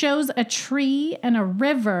funny. It shows a tree and a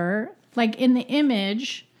river. Like in the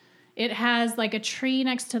image, it has like a tree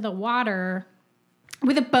next to the water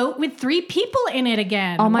with a boat with 3 people in it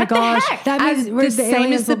again. Oh my What the gosh. heck? That means The we're same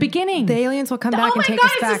aliens as the will- beginning. The aliens will come back Oh and my take God,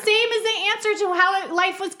 us it's back. the same as the answer to how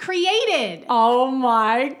life was created. Oh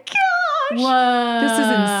my gosh. Whoa. This is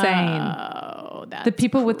insane. Oh, that's The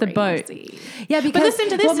people with the boat. crazy. Yeah, because But listen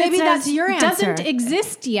to this. well, maybe it that's says, your answer. Doesn't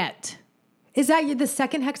exist yet. Is that the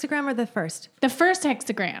second hexagram or the first? The first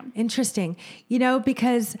hexagram. Interesting. You know,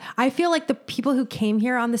 because I feel like the people who came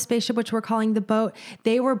here on the spaceship, which we're calling the boat,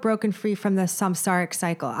 they were broken free from the samsaric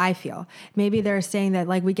cycle, I feel. Maybe they're saying that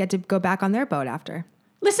like we get to go back on their boat after.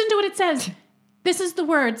 Listen to what it says. This is the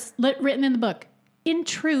words written in the book. In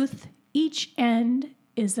truth, each end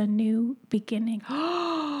is a new beginning.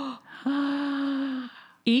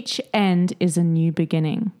 Each end is a new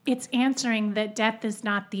beginning. It's answering that death is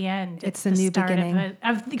not the end. It's the new start beginning.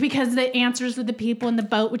 Because the answers were the people in the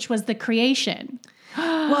boat, which was the creation.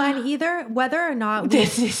 Well, and either whether or not we,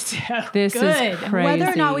 This is so This good. is crazy. whether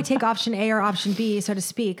or not we take option A or option B, so to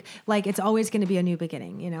speak, like it's always going to be a new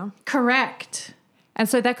beginning, you know? Correct. And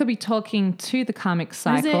so that could be talking to the karmic Is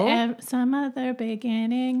cycle. it some other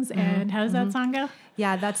beginnings? And how does that song go?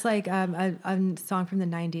 Yeah, that's like a song from the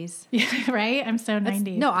 90s. Right? I'm so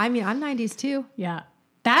 90s. No, I mean, I'm 90s too. Yeah.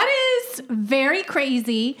 That is very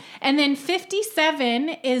crazy. And then 57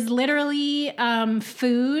 is literally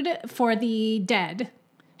food for the dead.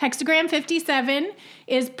 Hexagram 57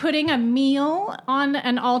 is putting a meal on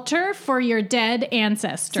an altar for your dead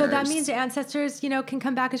ancestors. So that means the ancestors, you know, can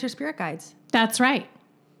come back as your spirit guides. That's right.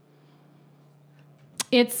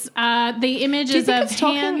 It's the images think of it's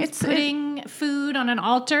talking- hands it's- putting food on an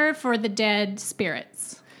altar for the dead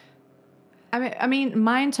spirits. I mean,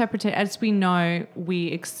 my interpretation, as we know,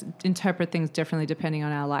 we interpret things differently depending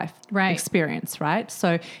on our life experience, right?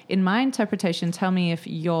 So in my interpretation, tell me if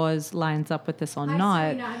yours lines up with this or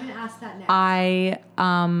not. Serena, I'm going to ask that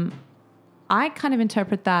next. I kind of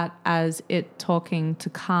interpret that as it talking to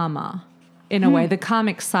karma in a way, the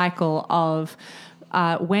karmic cycle of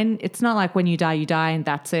when it's not like when you die and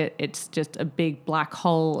that's it. It's just a big black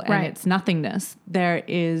hole and it's nothingness. There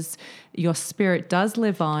is, your spirit does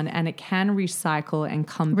live on and it can recycle and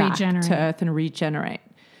come back to earth and regenerate.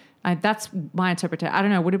 That's my interpretation. I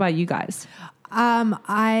don't know. What about you guys?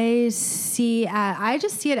 I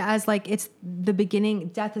just see it as like it's the beginning.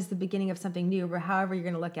 Death is the beginning of something new, or however you're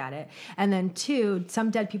going to look at it. And then 2,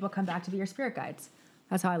 some dead people come back to be your spirit guides.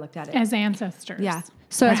 That's how I looked at it. As ancestors. Yeah.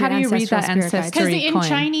 So how do you read that ancestry Because in coin?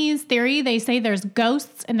 Chinese theory, they say there's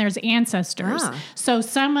ghosts and there's ancestors. So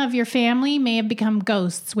some of your family may have become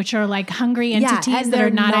ghosts, which are like hungry entities that are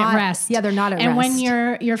not at rest. Yeah, they're not at rest. And when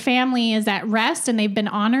your family is at rest and they've been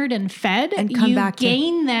honored and fed, and you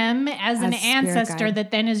gain them as an ancestor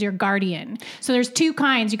that then is your guardian. So there's 2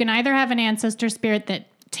 kinds. You can either have an ancestor spirit that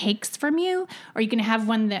takes from you, or you can have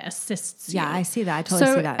one that assists you. Yeah, I see that. I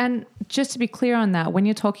totally see that. And just to be clear on that, when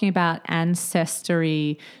you're talking about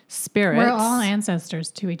ancestry spirits, we're all ancestors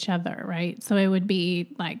to each other, right? So it would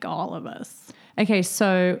be like all of us. Okay,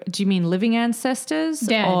 so do you mean living ancestors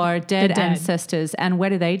or dead ancestors? And where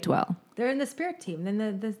do they dwell? They're in the spirit team, in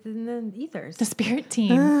the ethers. The spirit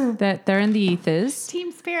team. They're in the ethers.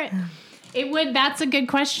 Team spirit. That's a good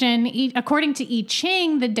question. According to I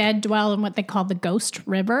Ching, the dead dwell in what they call the ghost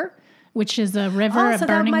river, which is a river of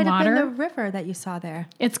burning that might water. have been the river that you saw there.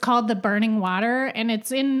 It's called the burning water, and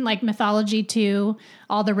it's in like mythology too.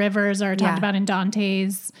 All the rivers are talked about in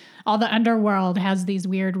Dante's. All the underworld has these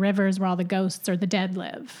weird rivers where all the ghosts or the dead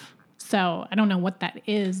live. So I don't know what that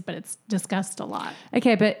is, but it's discussed a lot.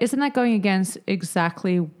 Okay, but isn't that going against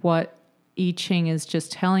exactly what I Ching is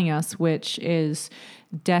just telling us, which is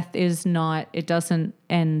death is not, it doesn't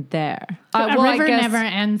end there. A river never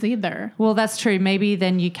ends either. Well, that's true. Maybe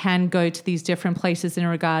then you can go to these different places in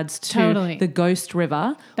regards to the ghost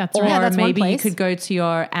river. That's right. Or that's maybe you could go to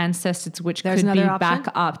your ancestors, which could be back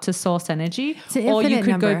up to source energy. Or you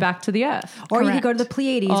could go back to the earth. Or you could go to the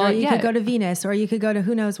Pleiades, or you could go to Venus, or you could go to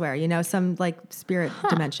who knows where, some like spirit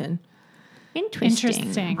dimension.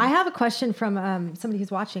 Interesting. I have a question from somebody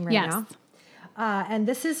who's watching right now. And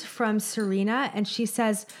this is from Serena, and she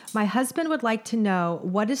says, my husband would like to know,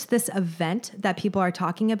 what is this event that people are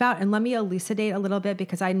talking about? And let me elucidate a little bit,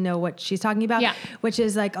 because I know what she's talking about, which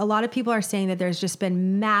is like a lot of people are saying that there's just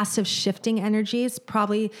been massive shifting energies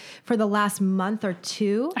probably for the last month or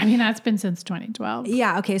 2. I mean, that's been since 2012.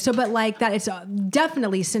 Yeah. Okay. So, but like that, it's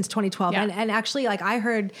definitely since 2012. Yeah. And actually, like I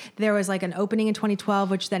heard there was like an opening in 2012,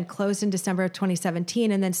 which then closed in December of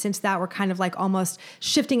 2017. And then since that, we're kind of like almost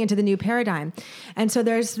shifting into the new paradigm. And so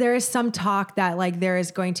there is some talk that like there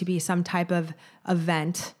is going to be some type of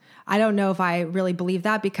event. I don't know if I really believe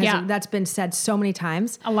that, because that's been said so many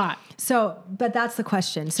times. A lot. So, but that's the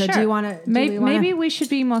question. So do you want to... Maybe we should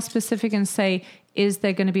be more specific and say, is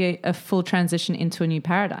there going to be a full transition into a new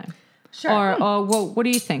paradigm? Sure. Or what do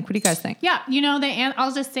you think? What do you guys think? Yeah,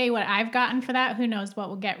 I'll just say what I've gotten for that. Who knows what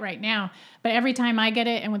we'll get right now. But every time I get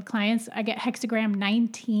it, and with clients, I get hexagram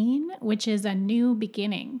 19, which is a new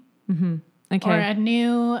beginning. Mm-hmm. Okay. Or a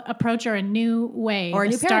new approach, or a new way. Or a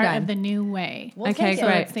new start paradigm. Of the new way. We'll take it. Great. So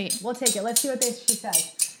let's see. We'll take it. Let's see what she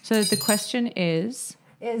says. So the question is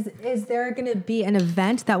there going to be an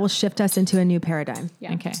event that will shift us into a new paradigm?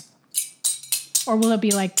 Yeah. Okay. Or will it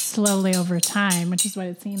be like slowly over time, which is what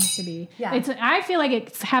it seems to be. Yeah. I feel like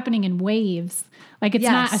it's happening in waves. Like it's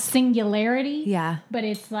not a singularity. Yeah. But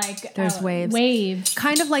it's like there's waves. Waves.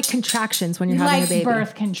 Kind of like contractions when you're having a baby. Like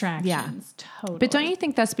birth contractions. Yeah. Totally. But don't you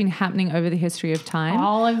think that's been happening over the history of time?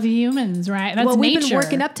 All of humans, right? That's we've nature. been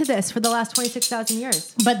working up to this for the last 26,000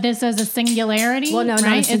 years. But this is a singularity? Well, no, right?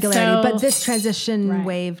 not a singularity, but this transition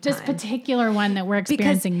wave time. This particular one that we're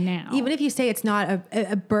experiencing now. Even if you say it's not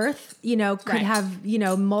a birth, could have,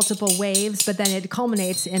 multiple waves, but then it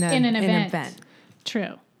culminates in an event.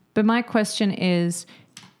 True. But my question is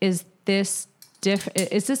this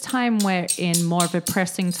time we're in more of a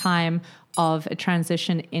pressing time of a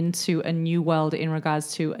transition into a new world in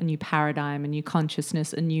regards to a new paradigm, a new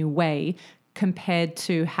consciousness, a new way, compared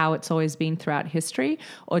to how it's always been throughout history?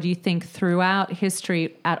 Or do you think throughout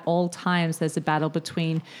history at all times there's a battle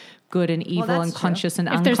between good and evil and conscious and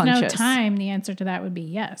unconscious? If there's no time, the answer to that would be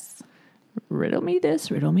yes. Riddle me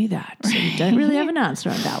this, riddle me that. So you don't really have an answer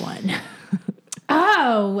on that one.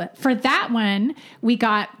 Oh, for that one, we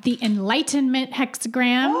got the Enlightenment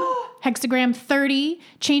hexagram. Hexagram 30,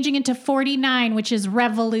 changing into 49, which is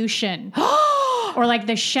revolution. Or like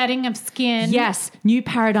the shedding of skin. Yes, new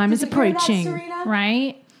paradigm is Did you hear that, approaching. Serena?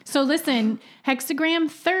 Right? So listen,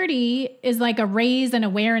 hexagram 30 is like a raise in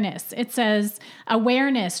awareness. It says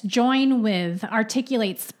awareness, join with,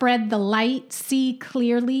 articulate, spread the light, see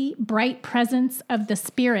clearly, bright presence of the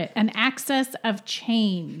spirit, an access of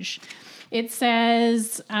change. It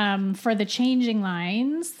says for the changing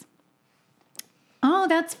lines, oh,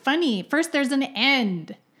 that's funny. First, there's an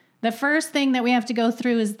end. The first thing that we have to go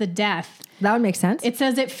through is the death. That would make sense. It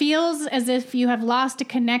says, it feels as if you have lost a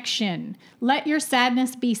connection. Let your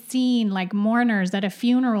sadness be seen like mourners at a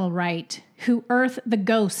funeral rite who earth the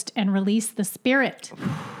ghost and release the spirit.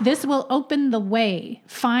 This will open the way.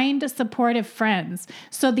 Find supportive friends.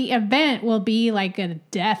 So the event will be like a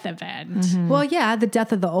death event. Well, yeah, the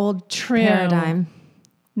death of the old True. paradigm.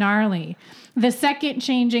 Gnarly. The second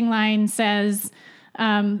changing line says,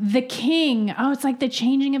 the king. Oh, it's like the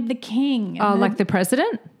changing of the king. Oh, like the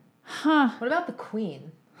president? What about the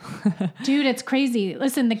queen? Dude, it's crazy.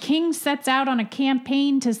 Listen, the king sets out on a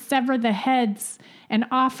campaign to sever the heads and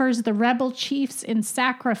offers the rebel chiefs in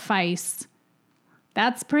sacrifice.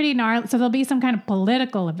 That's pretty gnarly. So there'll be some kind of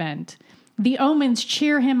political event. The omens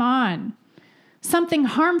cheer him on. Something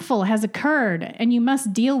harmful has occurred and you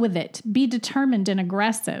must deal with it. Be determined and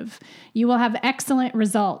aggressive. You will have excellent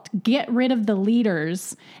result. Get rid of the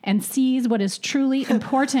leaders and seize what is truly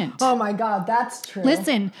important. Oh my God, that's true.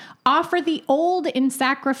 Listen, offer the old in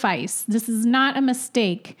sacrifice. This is not a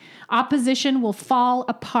mistake. Opposition will fall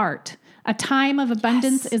apart. A time of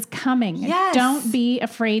abundance is coming. Yes. Don't be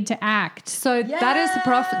afraid to act. So that is the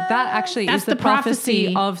that actually That's is the the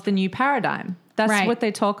prophecy prophecy. of the new paradigm. That's Right. what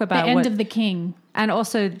they talk The about. end of the king. and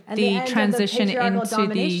also And the the end of the transition patriarchal into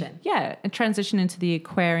domination. a transition into the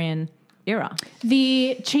Aquarian era.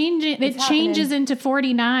 The change it changes into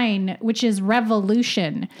 49, which is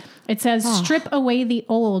revolution. It says, strip away the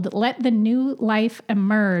old, let the new life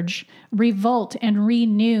emerge, revolt and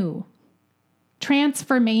renew.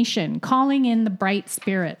 Transformation, calling in the bright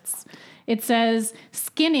spirits. It says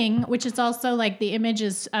skinning, which is also like the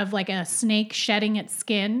images of like a snake shedding its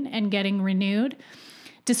skin and getting renewed,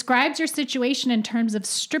 describes your situation in terms of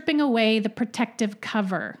stripping away the protective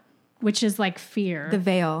cover, which is like fear. The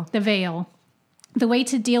veil. The veil. The way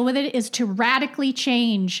to deal with it is to radically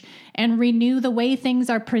change and renew the way things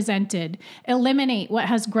are presented. Eliminate what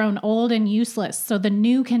has grown old and useless so the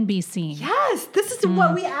new can be seen. Yes, this is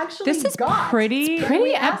what we actually This is got. pretty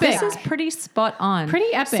epic. This is pretty spot on.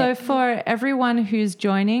 Pretty epic. So for everyone who's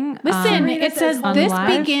joining, Listen, Serena it says says this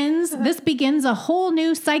live. begins a whole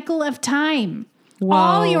new cycle of time. Whoa.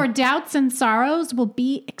 All your doubts and sorrows will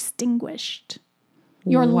be extinguished.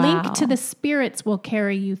 Your Wow. link to the spirits will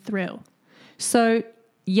carry you through. So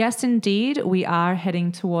yes, indeed, we are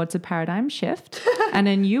heading towards a paradigm shift and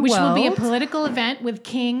a new Which world. will be a political event with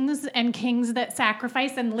kings and kings that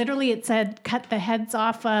sacrifice. And literally it said cut the heads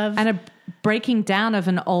off of and a breaking down of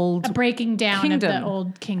an old. a breaking down kingdom. of the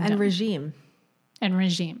old kingdom And regime. and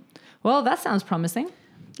regime. Well, that sounds promising.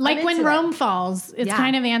 Like when into it. Rome falls, it's Yeah.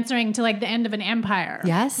 kind of answering to like the end of an empire.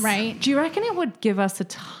 Yes. Right? Do you reckon it would give us a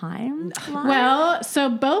timeline? Well, so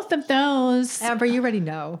both of those. Amber, you already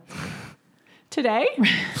know. today?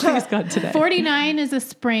 Please God, today. 49 is a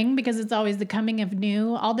spring because it's always the coming of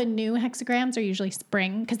new. All the new hexagrams are usually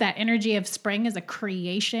spring because that energy of spring is a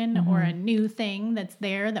creation or a new thing that's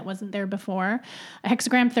there that wasn't there before. A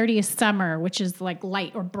hexagram 30 is summer, which is like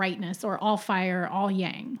light or brightness or all fire, all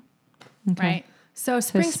yang. Right? So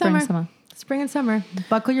spring, spring, summer. summer. Spring and summer.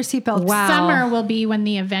 Buckle your seatbelts. Wow. Summer will be when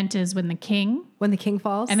the event is when the king. When the king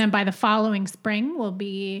falls. And then by the following spring will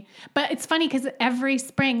be, but it's funny because every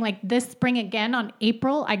spring, like this spring again on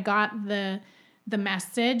April, I got the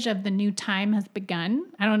message of the new time has begun.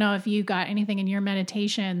 I don't know if you got anything in your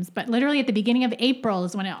meditations, but literally at the beginning of April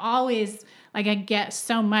is when it always, like I get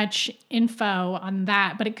so much info on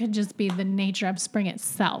that, but it could just be the nature of spring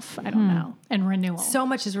itself. I don't know. And renewal. so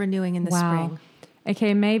much is renewing in the Wow. spring.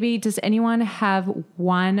 Okay, maybe does anyone have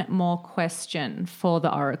one more question for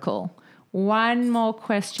the oracle? One more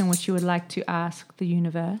question which you would like to ask the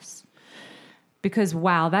universe? Because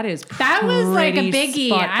wow, that is that was like a pretty biggie.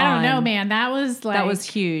 spot I don't know, on. man. That was like That was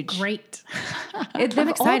huge. great. They've I'm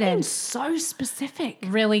all excited. been so specific.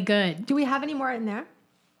 Really good. Do we have any more in there?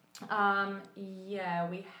 Yeah,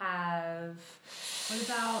 we have. What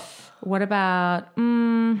about? What about?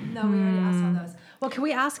 No, we already asked all those. Well, can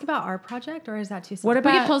we ask about our project, or is that too? What We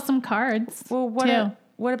about? could pull some cards. well, too.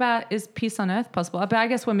 what about is peace on earth possible? But I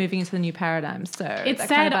guess we're moving into the new paradigm. So It that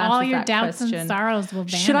said kind of all answers your that doubts question. and sorrows will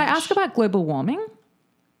vanish. Should I ask about global warming,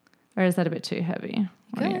 or is that a bit too heavy?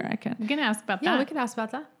 What do you Good. reckon? We can ask about Yeah, that. we could ask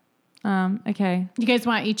about that. Okay. You guys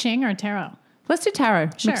want I Ching or tarot? Let's do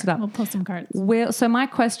tarot. Sure. Mix it up. We'll pull some cards. So my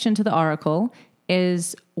question to the oracle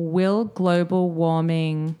is, will global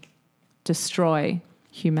warming destroy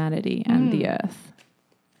humanity and the earth?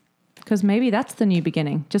 Because maybe that's the new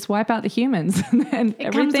beginning. Just wipe out the humans. And then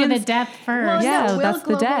It comes with a death first. Well, Yeah, will that's the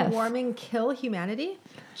global death. warming kill humanity?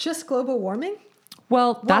 Just global warming?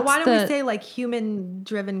 Well, that's Why don't we say like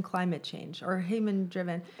human-driven climate change or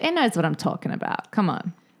human-driven? It knows what I'm talking about. Come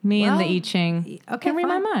on. Me and the Well, I Ching. okay, Can read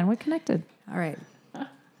my fine. mind. We're connected. All right.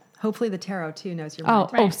 Hopefully the tarot too knows your Oh,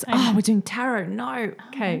 mind. Right, I know. we're doing tarot. No.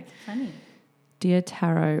 Okay. Funny. Dear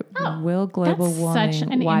Tarot, will global That's warming such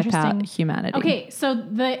an wipe out interesting- humanity? Okay, so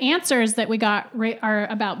the answers that we got are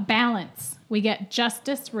about balance. We get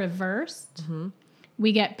Justice reversed.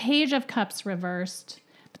 We get Page of Cups reversed.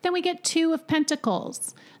 But then we get Two of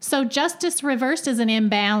Pentacles. So Justice reversed is an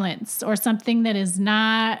imbalance or something that is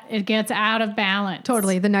not, it gets out of balance.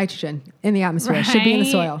 Totally. The nitrogen in the atmosphere should be in the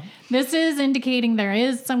Right? soil. This is indicating there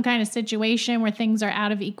is some kind of situation where things are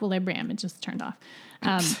out of equilibrium. It just turned off.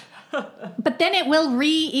 But then it will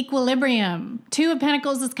re-equilibrium. Two of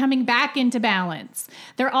Pentacles is coming back into balance.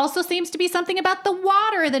 There also seems to be something about the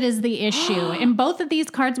water that is the issue. In both of these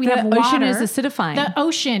cards, we have The water. ocean is acidifying. The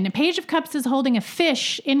ocean. Page of Cups is holding a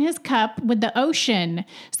fish in his cup with the ocean.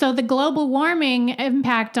 So the global warming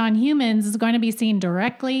impact on humans is going to be seen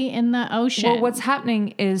directly in the ocean. Well, what's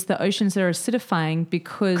happening is the oceans are acidifying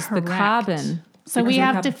because Correct. the carbon. So we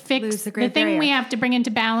Because have to lose fix the the Great thing Barrier. we have to bring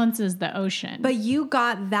into balance is the ocean. But you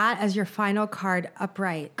got that as your final card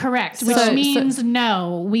upright. Correct, So- which means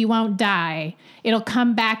no, we won't die. It'll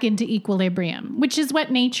come back into equilibrium, which is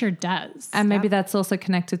what nature does. And maybe that's also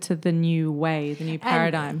connected to the new way, the new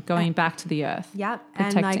paradigm, going back to the earth. Yep.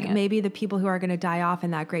 And Protecting like it. maybe the people who are going to die off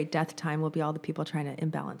in that great death time will be all the people trying to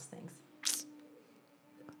imbalance things.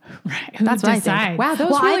 Right, who That's what I decides? Wow, think. that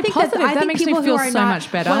was really positive. That makes me people who feel are so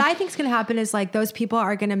much better. What I think is going to happen is like those people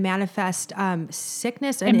are going to manifest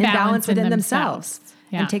sickness and Imbalance imbalance in within themselves. themselves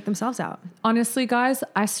Yeah. and take themselves out. Honestly, guys,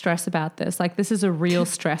 I stress about this. Like, this is a real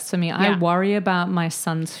stress for me. I Yeah. worry about my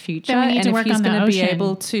son's future Then we need and to if work he's on the going to be ocean.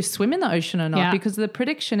 able to swim in the ocean or not. Yeah. Because the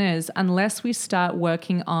prediction is, unless we start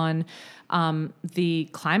working on the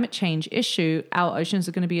climate change issue, our oceans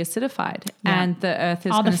are going to be acidified, Yeah. and the earth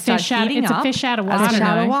is All going the to start fish out. heating It's up. a fish out of as water. we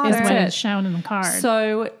Out of know. water. Is That's what it. is shown in the card.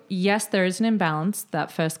 So yes, there is an imbalance.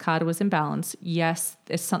 That first card was imbalance. Yes,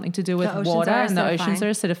 it's something to do with oceans water, are and the oceans are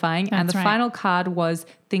acidifying. And That's the right. final card was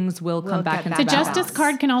things will come Will back get into the back balance. justice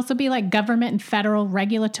card can also be like government and federal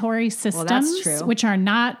regulatory systems, true. which are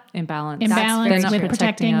not Imbalance. imbalance very with true.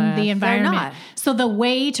 protecting our the earth. environment. not. So the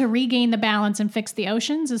way to regain the balance and fix the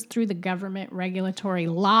oceans is through the government regulatory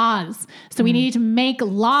laws. So we need to make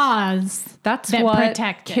laws That's that what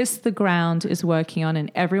protect it. Kiss the Ground is working on,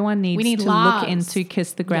 and everyone needs need to laws. look into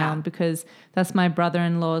Kiss the Ground because that's my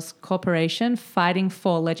brother-in-law's corporation fighting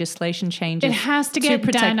for legislation changes. It has to get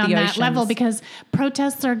protect done on the that level oceans. because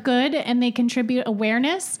protests are good and they contribute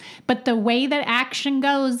awareness. But the way that action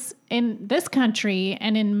goes in this country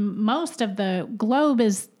and in most of the globe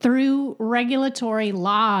is through regulatory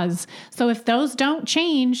laws. So if those don't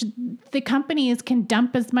change, the companies can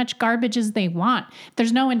dump as much garbage as they want. If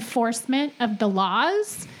there's no enforcement of the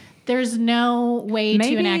laws, there's no way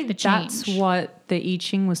to enact the change. That's what the I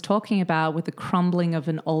Ching was talking about with the crumbling of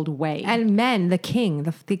an old way. And men, the king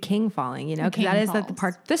falling, you know, because that king is the falls.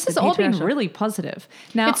 part. this the has all been patriarchal. really positive.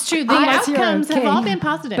 Now, It's true. The as your outcomes have king. all been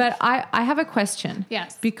positive. But I have a question.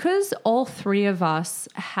 Yes. Because all three of us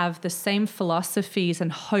have the same philosophies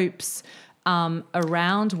and hopes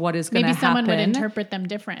around what is going to maybe happen. someone would interpret them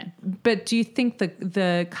different. But do you think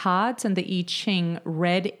the cards and the I Ching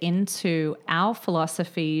read into our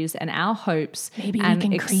philosophies and our hopes Maybe we and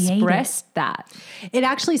can create it. expressed that? It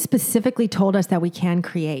actually specifically told us that we can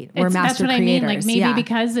create. We're That's master what creators. I mean. Like maybe yeah.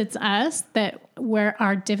 because it's us that where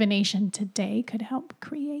our divination today could help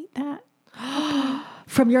create that.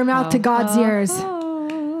 From your mouth to God's ears,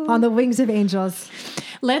 on the wings of angels.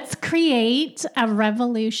 Let's create a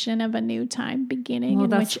revolution of a new time beginning Well, in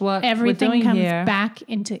that's which what we're everything doing comes here. back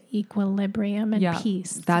into equilibrium and Yeah.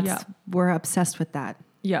 peace. That's Yeah. we're obsessed with that.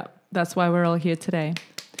 Yeah, that's why we're all here today.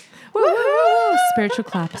 Woo! Spiritual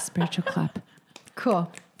clap, spiritual clap.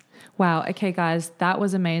 Cool. Wow. Okay, guys, that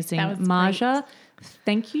was amazing. That was Marja,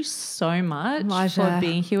 Thank you so much Maja, for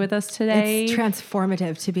being here with us today. It's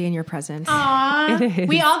transformative to be in your presence. Aw, It is.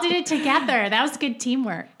 we all did it together. That was good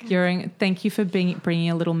teamwork. Thank you for bringing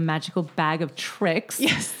a little magical bag of tricks.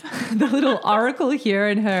 Yes. The little oracle here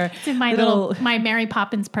in her. It's in my my Mary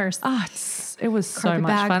Poppins purse. It was so Carpet much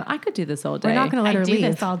bag. fun. I could do this all day. We're not going to let I her do leave.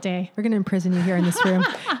 this all day. We're going to imprison you here in this room.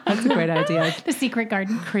 That's a great idea. The secret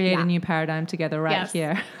garden. Create a new paradigm together right Yes.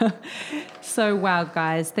 here. So, wow,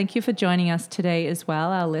 guys, thank you for joining us today as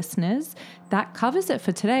well, our listeners. That covers it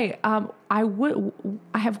for today. I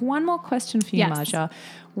have one more question for you, Yes. Maja.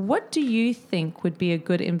 What do you think would be a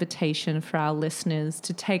good invitation for our listeners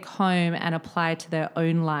to take home and apply to their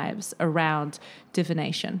own lives around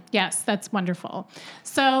divination? Yes, that's wonderful.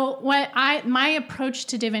 So my approach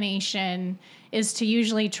to divination is to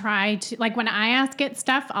usually try to, like, when I ask it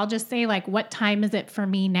stuff, I'll just say, like, what time is it for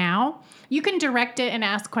me now? You can direct it and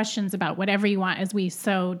ask questions about whatever you want, as we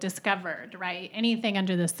so discovered, right? Anything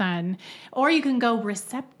under the sun. Or you can go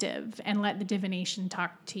receptive and let the divination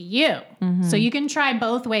talk to you. So you can try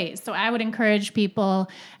both ways. So I would encourage people,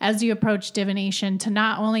 as you approach divination, to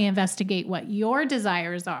not only investigate what your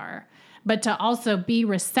desires are, but to also be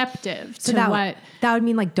receptive to what. That would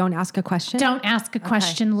mean, like, don't ask a question? Don't ask a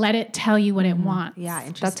question. Let it tell you what it wants. Yeah,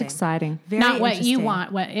 interesting. That's exciting. Very Not what you interesting.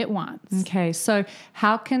 want, what it wants. Okay, so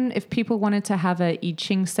how can, if people wanted to have a I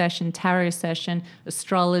Ching session, tarot session,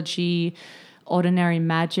 astrology, ordinary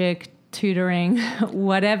magic, tutoring,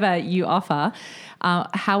 whatever you offer,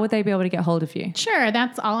 how would they be able to get hold of you? Sure,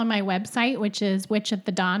 that's all on my website, which is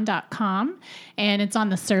witchofthedawn.com. And it's on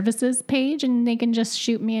the services page, and they can just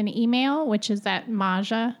shoot me an email, which is at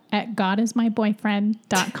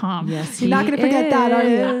maja@godismyboyfriend.com. Yes, You're not going to forget that, are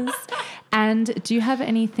you? And do you have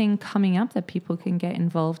anything coming up that people can get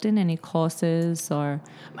involved in? Any courses or?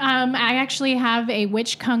 I actually have a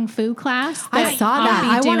witch kung fu class. I saw that. I'll be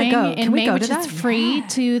I wanna doing go. in Can we May, go to which that? is free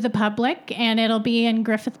to the public, and it'll be in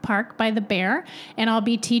Griffith Park by the Bear. And I'll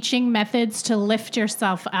be teaching methods to lift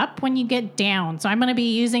yourself up when you get down. So I'm going to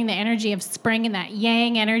be using the energy of spring and that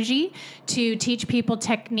yang energy to teach people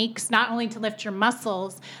techniques, not only to lift your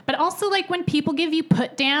muscles, but also, like, when people give you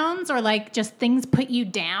put downs or, like, just things put you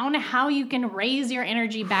down, how you can raise your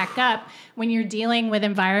energy back up when you're dealing with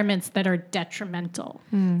environments that are detrimental.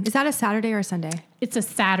 Is that a Saturday or a Sunday? It's a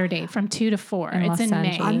Saturday from 2 to 4. In It's Los in May.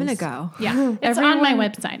 Angeles. I'm going to go. Yeah, it's on my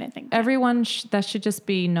Everyone- website, I think. Everyone, that should just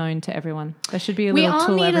be known to everyone. There should be a We little all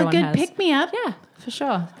tool need a everyone good has. pick-me-up. Yeah, for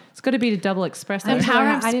sure. It's got to be to double express The it. power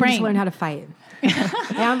of I need to spring. learn how to fight.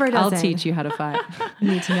 Amber I'll doesn't. teach you how to fight.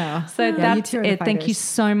 Need to know. So Yeah, you that's two are it. the Thank you fighters.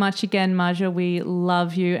 so much again, Maja. We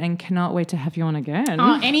love you and cannot wait to have you on again.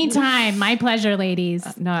 Oh, anytime. My pleasure,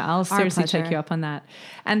 ladies. No, I'll seriously take pleasure. you up on that.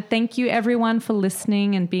 And thank you, everyone, for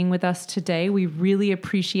listening and being with us today. We really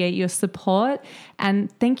appreciate your support.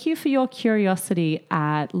 And thank you for your curiosity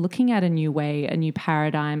at looking at a new way, a new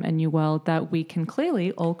paradigm, a new world that we can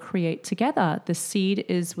clearly all create together. The seed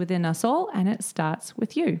is within us all, and it starts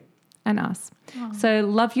with you and us. So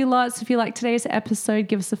love you lots. If you like today's episode,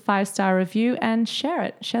 give us a 5-star review and share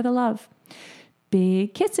it. Share the love.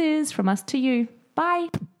 Big kisses from us to you. Bye.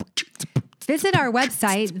 Visit our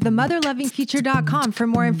website, themotherlovingfuture.com, for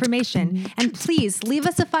more information. And please leave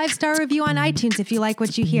us a 5-star review on iTunes if you like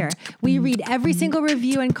what you hear. We read every single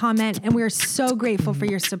review and comment, and we are so grateful for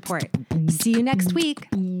your support. See you next week.